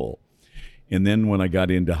people. And then when I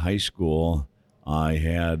got into high school, I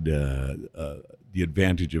had the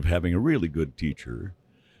advantage of having a really good teacher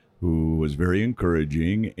who was very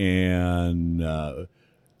encouraging and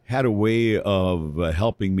had a way of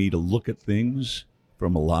helping me to look at things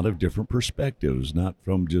from a lot of different perspectives, not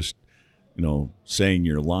from just, saying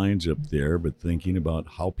your lines up there, but thinking about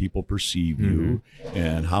how people perceive you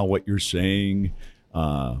and how what you're saying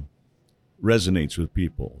resonates with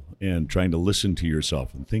people, and trying to listen to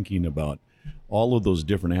yourself and thinking about all of those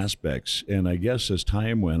different aspects. And I guess as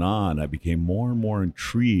time went on, I became more and more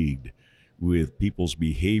intrigued with people's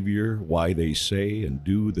behavior, why they say and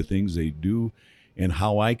do the things they do, and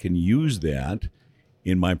how I can use that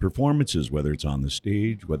in my performances, whether it's on the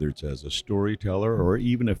stage, whether it's as a storyteller, or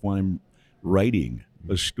even if I'm writing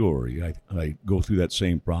a story. I go through that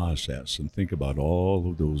same process and think about all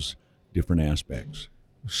of those different aspects.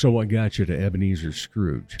 So what got you to Ebenezer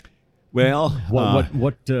Scrooge? Well,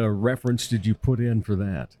 what reference did you put in for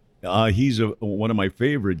that? He's one of my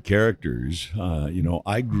favorite characters.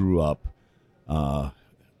 I grew up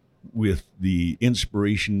with the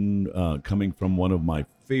inspiration coming from one of my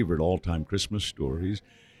favorite all-time Christmas stories,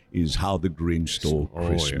 is How the Grinch Stole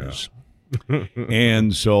Christmas. Yeah.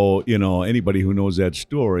 And so, anybody who knows that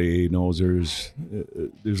story knows there's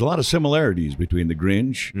a lot of similarities between the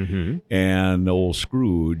Grinch and old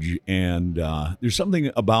Scrooge, and there's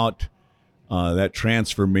something about that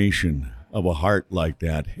transformation of a heart like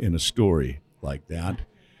that in a story like that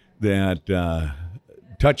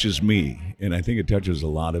touches me, and I think it touches a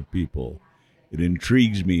lot of people. It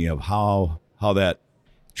intrigues me of how that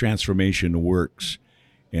transformation works,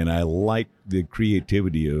 and I like the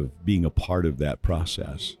creativity of being a part of that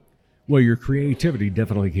process. Well, your creativity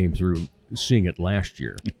definitely came through seeing it last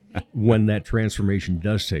year when that transformation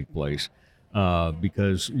does take place,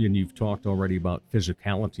 because you've talked already about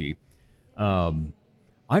physicality.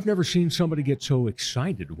 I've never seen somebody get so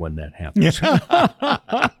excited when that happens.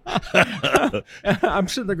 I'm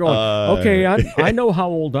sitting there going, okay, I know how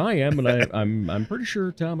old I am, and I'm pretty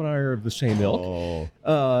sure Tom and I are of the same ilk.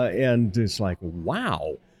 And it's like,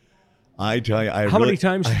 wow. I tell you, how many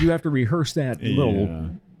times did you have to rehearse that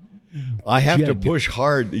little? I have to push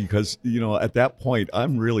hard because at that point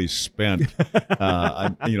I'm really spent.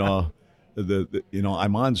 I'm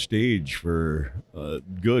on stage for a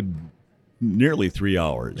good nearly 3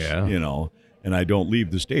 hours. And I don't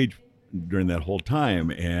leave the stage during that whole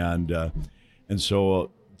time, and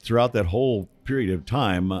so throughout that whole period of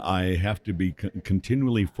time, I have to be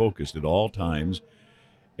continually focused at all times.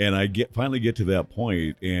 And I finally get to that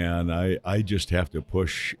point, and I just have to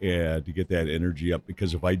push to get that energy up,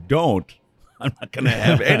 because if I don't, I'm not going to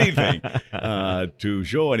have anything to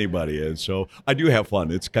show anybody. And so I do have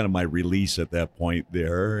fun. It's kind of my release at that point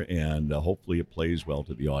there, and hopefully it plays well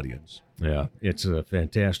to the audience. Yeah, it's a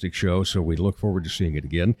fantastic show, so we look forward to seeing it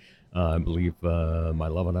again. I believe my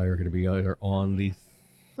love and I are going to be on the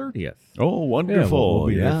 30th. Oh, wonderful. Yeah, we'll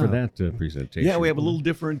be there for that presentation. Yeah, we have a little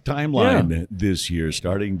different timeline this year,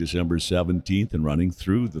 starting December 17th and running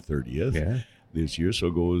through the 30th this year. So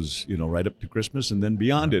it goes, right up to Christmas and then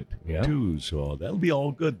beyond it, too. So that'll be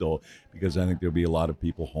all good, though, because I think there'll be a lot of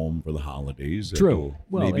people home for the holidays. True.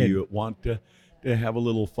 Well, maybe you want to have a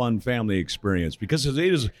little fun family experience, because it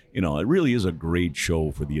is, it really is a great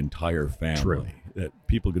show for the entire family. True. That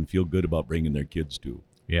people can feel good about bringing their kids to.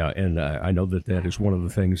 Yeah, and I know that is one of the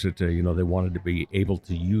things that, they wanted to be able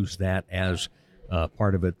to use that as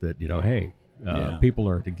part of it, that, hey, people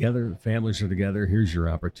are together, families are together. Here's your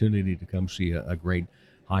opportunity to come see a great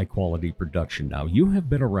high-quality production. Now, you have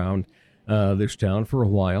been around this town for a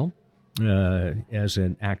while as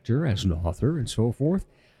an actor, as an author, and so forth.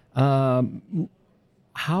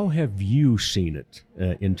 How have you seen it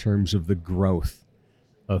in terms of the growth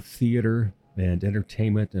of theater and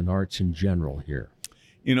entertainment and arts in general here?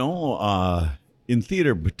 In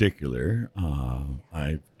theater in particular,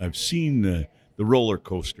 I've seen the roller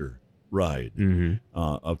coaster ride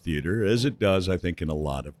of theater, as it does, I think, in a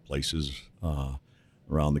lot of places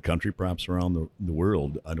around the country, perhaps around the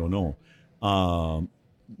world. I don't know.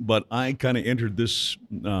 But I kind of entered this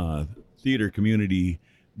theater community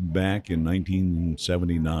back in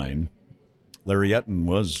 1979. Larry Etten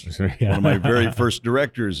was one of my very first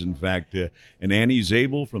directors, in fact. And Annie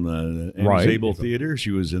Zabel from the Annie Zabel Theater,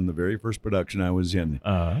 she was in the very first production I was in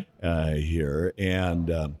here. And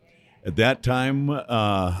at that time,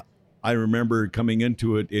 I remember coming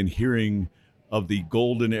into it and hearing of the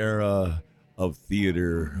golden era of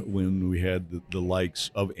theater when we had the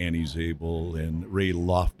likes of Annie Zabel and Ray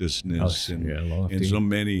Loftusness and so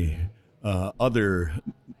many other,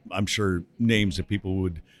 I'm sure, names that people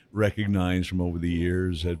would recognize from over the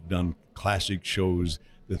years, had done classic shows,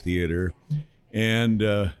 the theater. And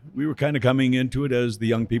we were kind of coming into it as the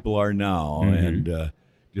young people are now, and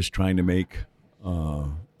just trying to make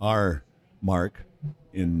our mark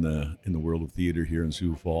in the world of theater here in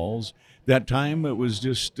Sioux Falls. That time it was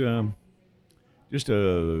just a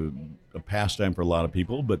pastime for a lot of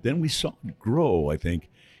people, but then we saw it grow, I think,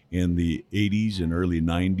 in the 80s and early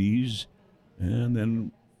 90s, and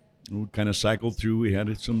then we kind of cycled through. We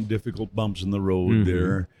had some difficult bumps in the road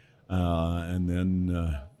there, and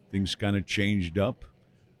then things kind of changed up,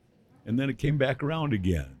 and then it came back around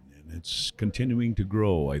again, and it's continuing to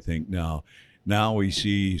grow, I think, now. Now we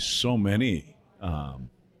see so many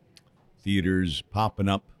theaters popping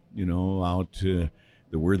up, out to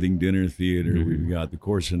the Worthing Dinner Theater. We've got the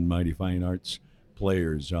Corson Mighty Fine Arts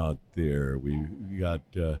Players out there. We've got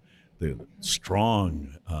the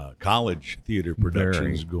strong college theater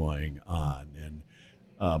productions going on.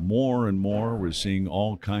 And more and more we're seeing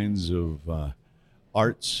all kinds of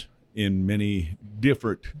arts in many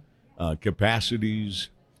different capacities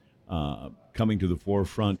coming to the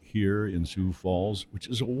forefront here in Sioux Falls, which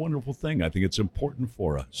is a wonderful thing. I think it's important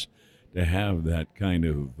for us to have that kind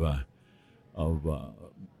of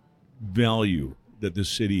value that the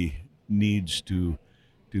city needs to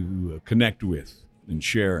connect with and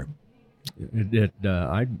share.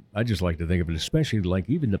 I just like to think of it, especially like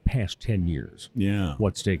even the past 10 years. Yeah,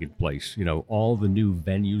 what's taken place? All the new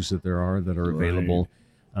venues that are available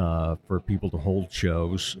for people to hold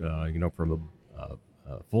shows. From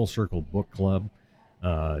a Full Circle Book Club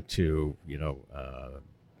to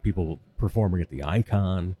people performing at the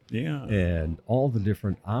Icon. Yeah, and all the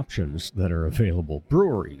different options that are available,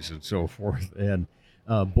 breweries and so forth, and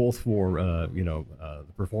both for the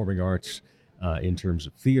performing arts in terms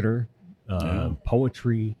of theater.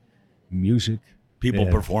 Poetry, music, people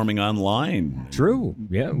performing online. True.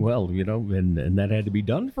 Yeah. Well, and that had to be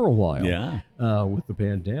done for a while. Yeah. With the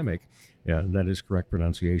pandemic. Yeah, that is correct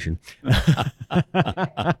pronunciation.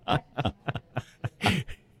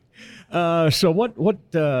 So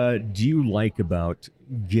what do you like about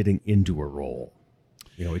getting into a role?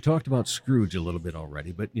 We talked about Scrooge a little bit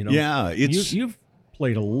already, but you've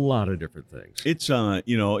played a lot of different things. It's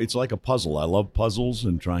it's like a puzzle. I love puzzles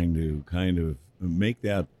and trying to kind of make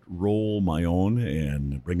that role my own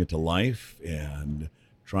and bring it to life, and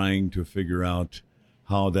trying to figure out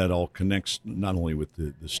how that all connects, not only with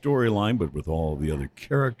the storyline but with all the other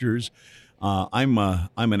characters. I'm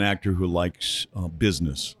an actor who likes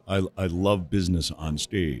business. I love business on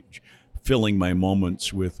stage, filling my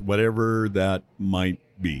moments with whatever that might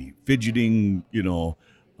be. Fidgeting,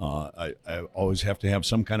 I always have to have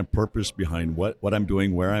some kind of purpose behind what I'm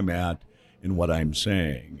doing, where I'm at, in what I'm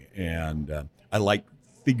saying. And I like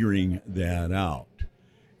figuring that out.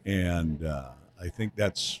 And I think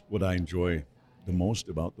that's what I enjoy the most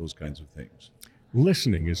about those kinds of things.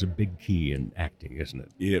 Listening is a big key in acting, isn't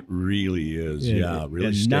it? It really is. Yeah, Really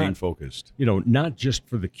and staying focused. Not just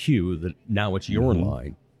for the cue that now it's your Mm-hmm.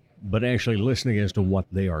 line, but actually listening as to what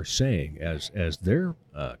they are saying as their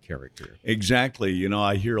character. Exactly.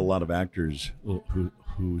 I hear a lot of actors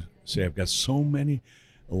who say, I've got so many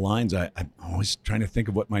lines. I'm always trying to think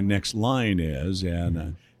of what my next line is.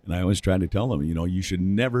 And I always try to tell them, you should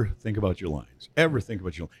never think about your lines. Ever think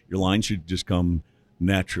about your lines. Your lines should just come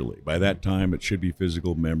naturally. By that time, it should be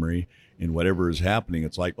physical memory. And whatever is happening,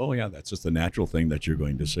 it's like, oh, yeah, that's just the natural thing that you're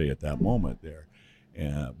going to say at that moment there.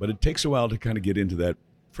 But it takes a while to kind of get into that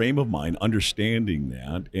frame of mind, understanding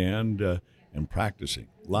that, and practicing.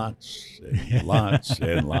 Lots and lots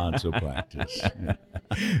and lots of practice. Yeah.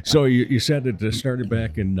 So you said it started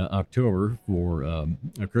back in October for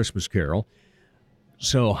A Christmas Carol.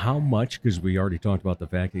 So how much, because we already talked about the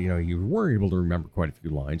fact that, you were able to remember quite a few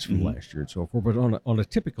lines from last year and so forth, but on a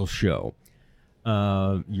typical show,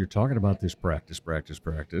 you're talking about this practice.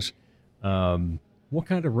 What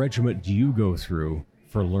kind of regiment do you go through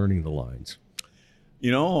for learning the lines?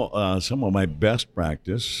 Some of my best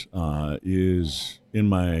practice is in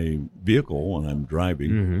my vehicle when I'm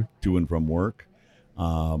driving to and from work,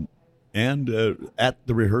 and at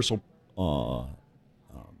the rehearsal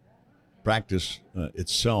practice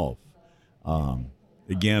itself.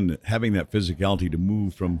 Again, having that physicality to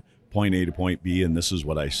move from point A to point B, and this is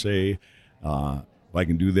what I say. If I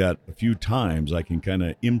can do that a few times, I can kind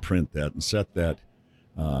of imprint that and set that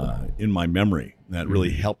in my memory. That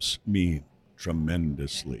really helps me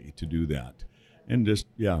tremendously to do that. And just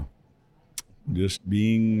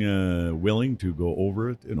being willing to go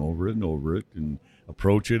over it and over it and over it and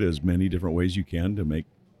approach it as many different ways you can to make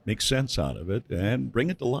sense out of it and bring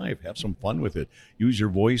it to life. Have some fun with it. Use your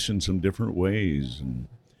voice in some different ways and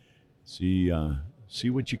see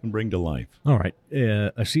what you can bring to life. All right.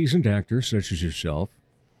 A seasoned actor such as yourself,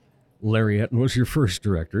 Larry Etten was your first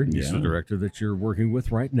director. He's the director that you're working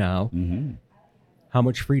with right now. Mm-hmm. How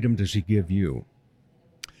much freedom does he give you?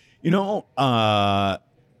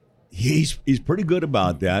 He's pretty good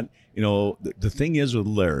about that. The thing is with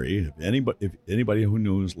Larry, if anybody who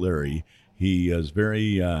knows Larry, he is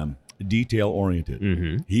very detail oriented.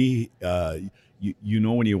 Mm-hmm. He,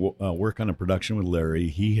 when you work on a production with Larry,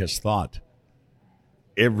 he has thought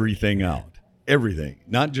everything out, everything,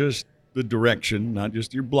 not just the direction, not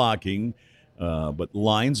just your blocking, but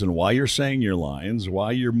lines and why you're saying your lines,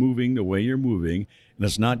 why you're moving the way you're moving. And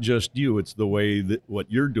it's not just you, it's the way that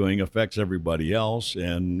what you're doing affects everybody else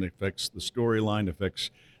and affects the storyline, affects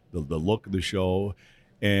the look of the show.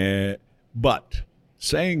 But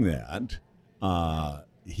saying that,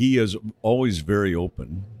 he is always very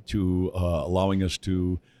open to allowing us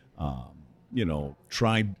to,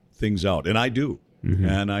 try things out. And I do.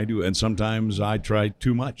 Mm-hmm. And sometimes I try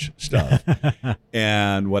too much stuff.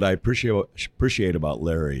 And what I appreciate about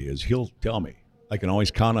Larry is he'll tell me. I can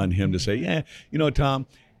always count on him to say, Tom,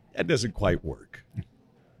 that doesn't quite work.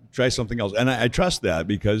 Try something else. And I trust that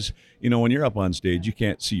because, when you're up on stage, you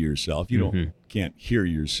can't see yourself. You can't hear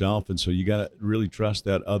yourself. And so you got to really trust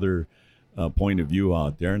that other point of view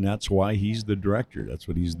out there. And that's why he's the director. That's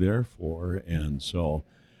what he's there for. And so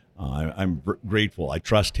I'm grateful. I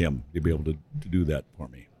trust him to be able to do that for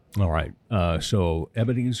me. All right. So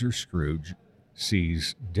Ebenezer Scrooge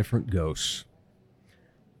sees different ghosts,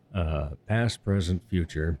 past, present,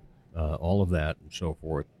 future, all of that and so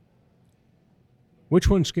forth. Which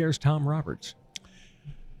one scares Tom Roberts?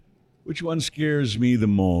 Which one scares me the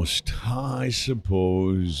most? I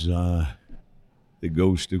suppose the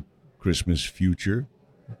ghost of Christmas future.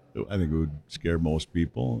 I think it would scare most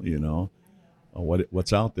people,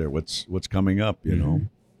 what's out there, what's coming up, know.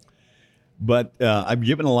 But I've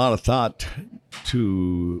given a lot of thought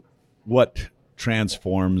to what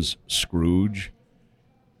transforms Scrooge,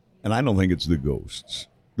 and I don't think it's the ghosts.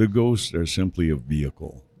 The ghosts are simply a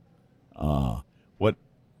vehicle. What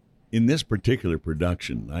in this particular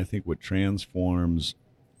production, I think what transforms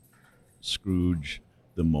Scrooge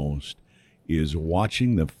the most is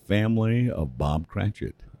watching the family of Bob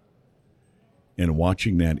Cratchit and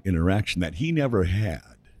watching that interaction that he never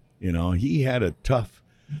had. He had a tough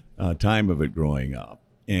time of it growing up,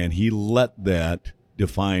 and he let that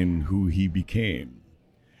define who he became.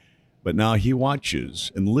 But now he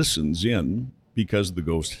watches and listens in, because the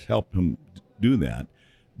ghosts help him do that,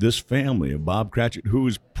 this family of Bob Cratchit, who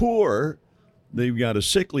is poor, they've got a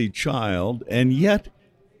sickly child, and yet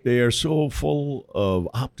they are so full of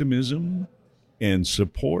optimism and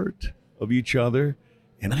support of each other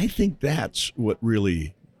And I think that's what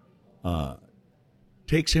really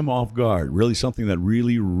takes him off guard, really something that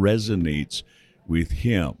really resonates with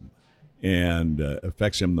him and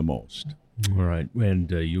affects him the most. All right,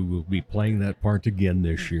 and you will be playing that part again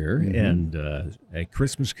this year. And A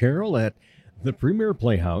Christmas Carol at the Premiere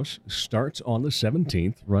Playhouse starts on the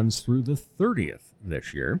 17th, runs through the 30th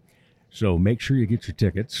this year. So make sure you get your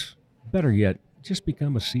tickets. Better yet, just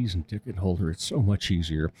become a season ticket holder. It's so much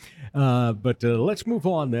easier. But let's move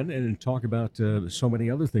on then and talk about so many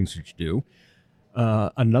other things that you do.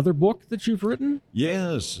 Another book that you've written?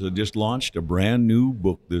 Yes, I just launched a brand new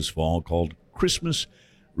book this fall called Christmas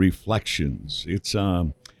Reflections. It's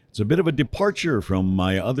a bit of a departure from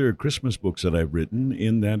my other Christmas books that I've written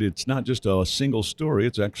in that it's not just a single story,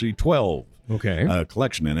 it's actually 12. Okay. A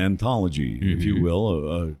collection, an anthology, if you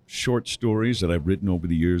will, short stories that I've written over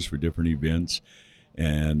the years for different events,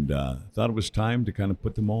 and thought it was time to kind of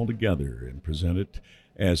put them all together and present it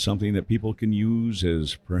as something that people can use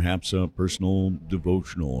as perhaps a personal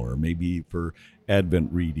devotional, or maybe for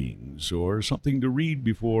Advent readings, or something to read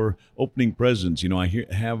before opening presents. You know, I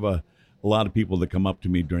have a lot of people that come up to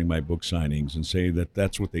me during my book signings and say that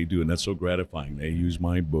that's what they do, and that's so gratifying. They use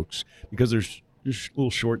my books because there's just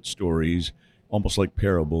little short stories, almost like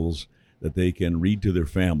parables, that they can read to their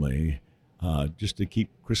family just to keep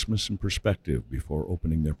Christmas in perspective before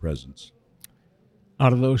opening their presents.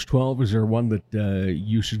 Out of those 12, is there one that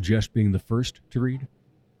you suggest being the first to read?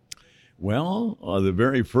 Well, the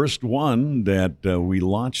very first one that we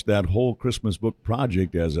launched that whole Christmas book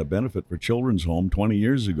project as a benefit for Children's Home 20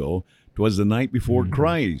 years ago, "'Twas the Night Before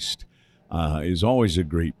Christ, is always a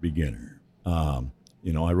great beginner. I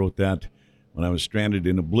wrote that when I was stranded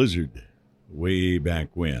in a blizzard way back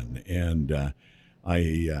when, and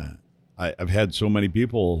I've had so many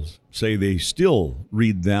people say they still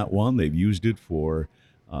read that one. They've used it for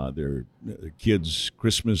their kids'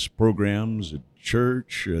 Christmas programs at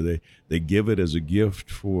church. They give it as a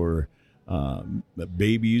gift for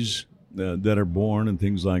babies that are born and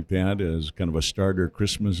things like that, as kind of a starter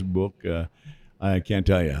Christmas book. I can't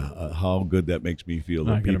tell you how good that makes me feel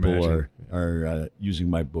that people are using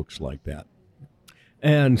my books like that.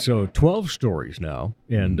 And so 12 stories now,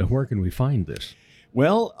 and where can we find this?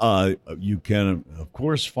 Well, you can, of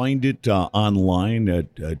course, find it online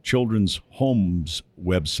at Children's Home's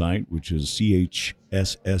website, which is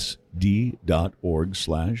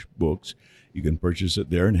chssd.org/books. You can purchase it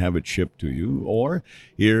there and have it shipped to you. Or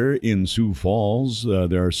here in Sioux Falls,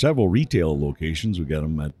 there are several retail locations. We got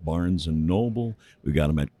them at Barnes & Noble. We got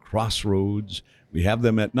them at Crossroads. We have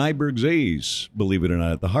them at Nyberg's Ace, believe it or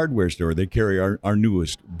not, at the hardware store. They carry our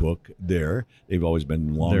newest book there. They've always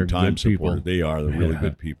been long-time supporters. They are really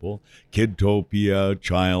good people. Kidtopia,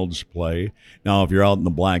 Child's Play. Now, if you're out in the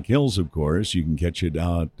Black Hills, of course, you can catch it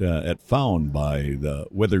out at Found by the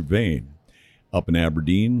Weathered Vein. Up in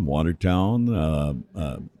Aberdeen, Watertown,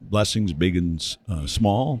 Blessings Big and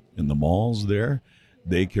Small in the malls there.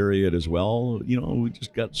 They carry it as well. You know, we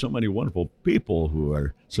just got so many wonderful people who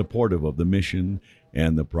are supportive of the mission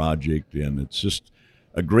and the project, and it's just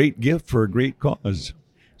a great gift for a great cause.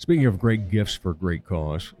 Speaking of great gifts for great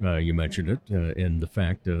cause, you mentioned it, and the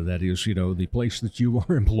fact that is, the place that you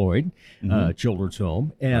are employed, Children's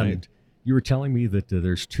Home, and right. You were telling me that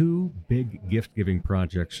there's two big gift-giving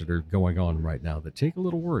projects that are going on right now that take a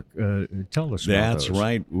little work. Tell us about That's those.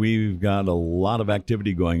 right. We've got a lot of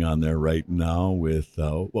activity going on there right now with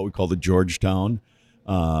what we call the Georgetown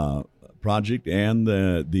project and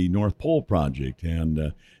the North Pole project.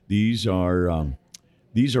 And these are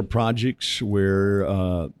projects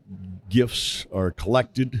where gifts are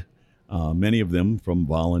collected, many of them from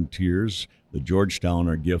volunteers. The Georgetown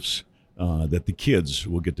are gifts that the kids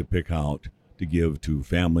will get to pick out to give to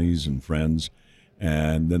families and friends.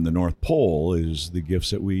 And then the North Pole is the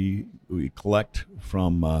gifts that we collect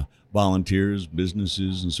from volunteers,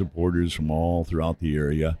 businesses, and supporters from all throughout the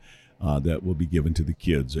area that will be given to the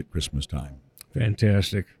kids at Christmas time.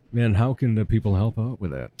 Fantastic. And how can the people help out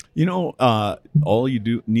with that? All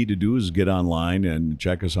you need to do is get online and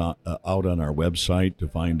check us out on our website to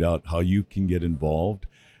find out how you can get involved.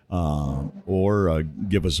 Or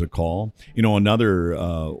give us a call. Another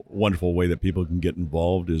wonderful way that people can get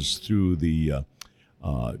involved is through the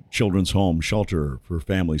Children's Home Shelter for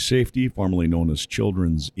Family Safety, formerly known as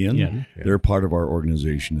Children's Inn. Yeah. They're part of our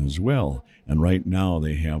organization as well. And right now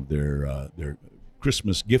they have their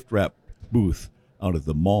Christmas gift wrap booth out at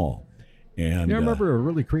the mall. And I remember a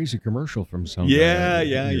really crazy commercial from some. Yeah.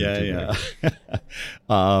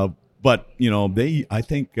 But, I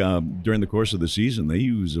think during the course of the season, they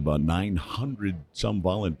use about 900 some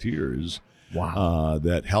volunteers Wow.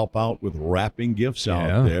 that help out with wrapping gifts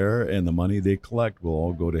out there, and the money they collect will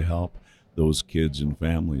all go to help those kids and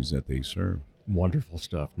families that they serve. Wonderful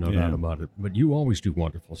stuff, no doubt about it. But you always do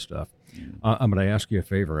wonderful stuff. I'm going to ask you a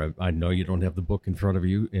favor. I know you don't have the book in front of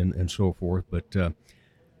you and so forth, but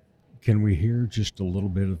can we hear just a little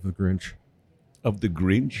bit of the Grinch? Of the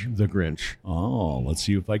Grinch? The Grinch. Oh, let's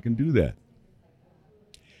see if I can do that.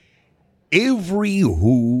 Every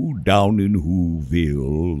Who down in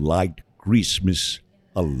Whoville liked Christmas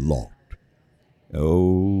a lot.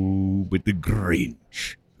 Oh, but the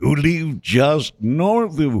Grinch, who lived just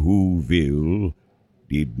north of Whoville,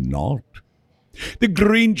 did not. The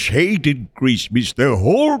Grinch hated Christmas the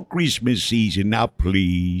whole Christmas season. Now,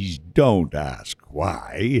 please don't ask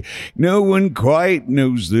why. No one quite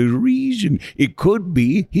knows the reason. It could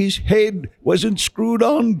be his head wasn't screwed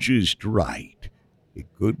on just right. It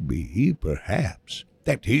could be, perhaps,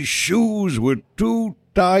 that his shoes were too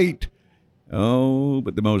tight. Oh,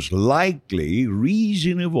 but the most likely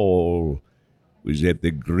reason of all was that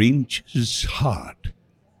the Grinch's heart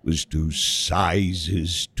was 2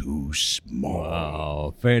 sizes too small.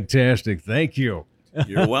 Wow, fantastic. Thank you.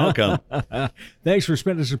 You're welcome. Thanks for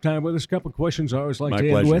spending some time with us. A couple of questions I always like My to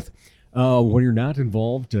end pleasure. with. When you're not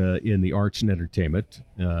involved in the arts and entertainment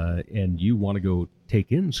and you want to go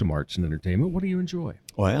take in some arts and entertainment, what do you enjoy?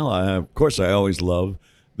 Well, of course, I always love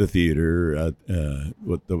the theater,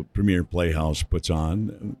 what the Premiere Playhouse puts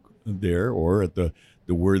on there, or at the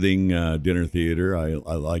Worthing Dinner Theater. I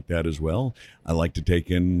like that as well. I like to take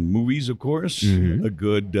in movies, of course, a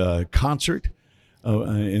good concert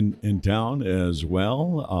in town as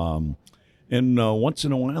well. And once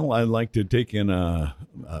in a while, I like to take in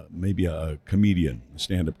maybe a comedian, a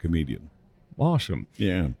stand-up comedian. Awesome.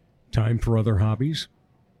 Yeah. Time for other hobbies?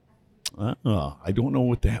 I don't know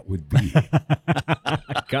what that would be.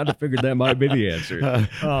 I kind of figured that might be the answer.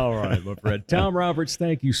 All right, my friend. Tom Roberts,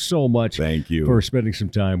 thank you so much Thank you. for spending some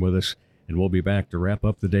time with us. And we'll be back to wrap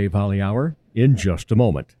up the Dave Holly Hour in just a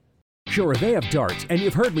moment. Sure, they have darts, and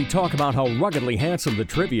you've heard me talk about how ruggedly handsome the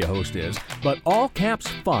trivia host is, but all caps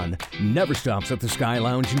fun never stops at the Sky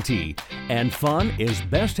Lounge and Tea. And fun is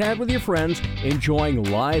best had with your friends enjoying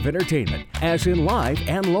live entertainment, as in live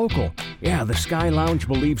and local. Yeah, the Sky Lounge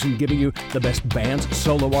believes in giving you the best bands,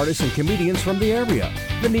 solo artists, and comedians from the area.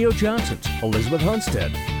 The Neo Johnsons, Elizabeth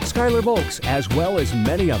Hunstead, Skylar Volks, as well as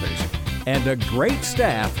many others. And a great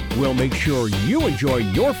staff will make sure you enjoy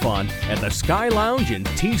your fun at the Sky Lounge in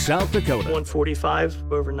Tea, South Dakota.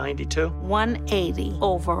 145 over 92. 180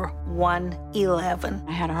 over 111.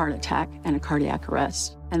 I had a heart attack and a cardiac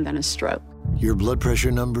arrest, and then a stroke. Your blood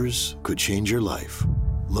pressure numbers could change your life.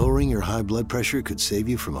 Lowering your high blood pressure could save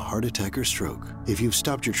you from a heart attack or stroke. If you've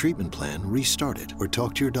stopped your treatment plan, restart it or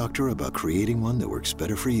talk to your doctor about creating one that works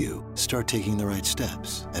better for you. Start taking the right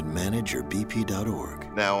steps at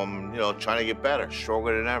manageyourbp.org. Now I'm, trying to get better,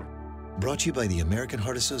 stronger than ever. Brought to you by the American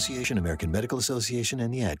Heart Association, American Medical Association,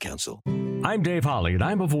 and the Ad Council. I'm Dave Holly, and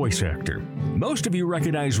I'm a voice actor. Most of you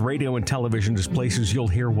recognize radio and television as places you'll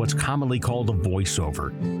hear what's commonly called a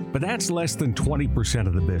voiceover. But that's less than 20%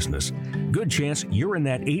 of the business. Good chance you're in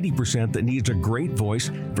that 80% that needs a great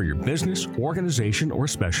voice for your business, organization, or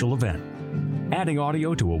special event. Adding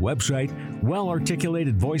audio to a website,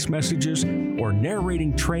 well-articulated voice messages, or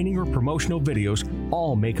narrating training or promotional videos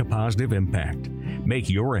all make a positive impact. Make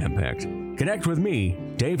your impact. Connect with me,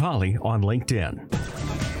 Dave Holly, on LinkedIn.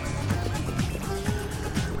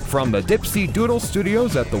 From the Dipsy Doodle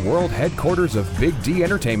Studios at the world headquarters of Big D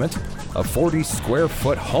Entertainment, a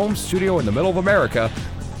 40-square-foot home studio in the middle of America,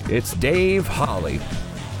 it's Dave Holly.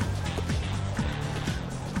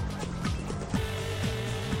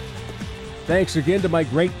 Thanks again to my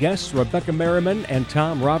great guests, Rebekah Merriman and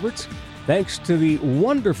Tom Roberts. Thanks to the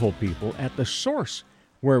wonderful people at The Source,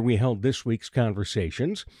 where we held this week's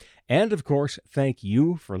conversations. And, of course, thank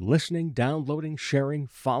you for listening, downloading, sharing,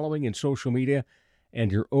 following in social media,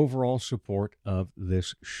 and your overall support of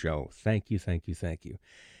this show. Thank you, thank you, thank you.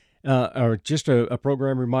 Just a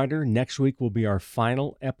program reminder, next week will be our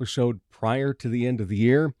final episode prior to the end of the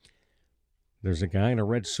year. There's a guy in a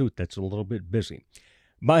red suit that's a little bit busy.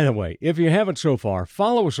 By the way, if you haven't so far,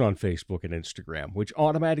 follow us on Facebook and Instagram, which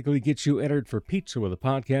automatically gets you entered for Pizza with a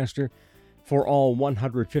Podcaster. For all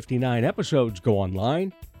 159 episodes, go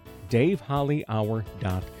online,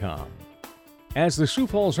 DaveHollyHour.com. As the Sioux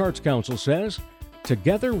Falls Arts Council says,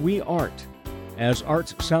 together we art. As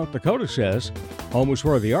Arts South Dakota says, home is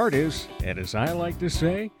where the art is, and as I like to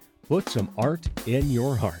say, put some art in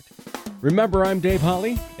your heart. Remember, I'm Dave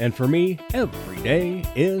Holly, and for me, every day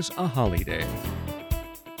is a holiday.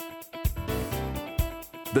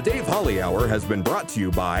 The Dave Holly Hour has been brought to you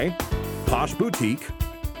by Posh Boutique,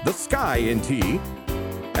 The Sky in Tea,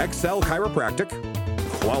 XL Chiropractic,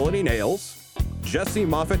 Quality Nails, Jesse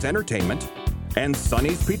Moffitt Entertainment, and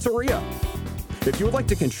Sonny's Pizzeria. If you would like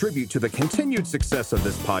to contribute to the continued success of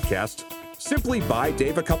this podcast, simply buy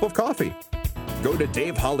Dave a cup of coffee. Go to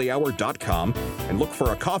davehollyhour.com and look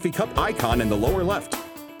for a coffee cup icon in the lower left.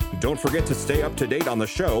 Don't forget to stay up to date on the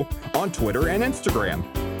show on Twitter and Instagram.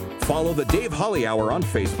 Follow the Dave Holly Hour on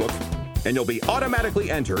Facebook, and you'll be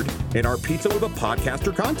automatically entered in our Pizza with a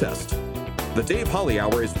Podcaster contest. The Dave Holly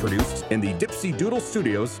Hour is produced in the Dipsy Doodle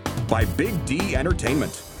Studios by Big D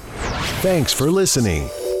Entertainment. Thanks for listening.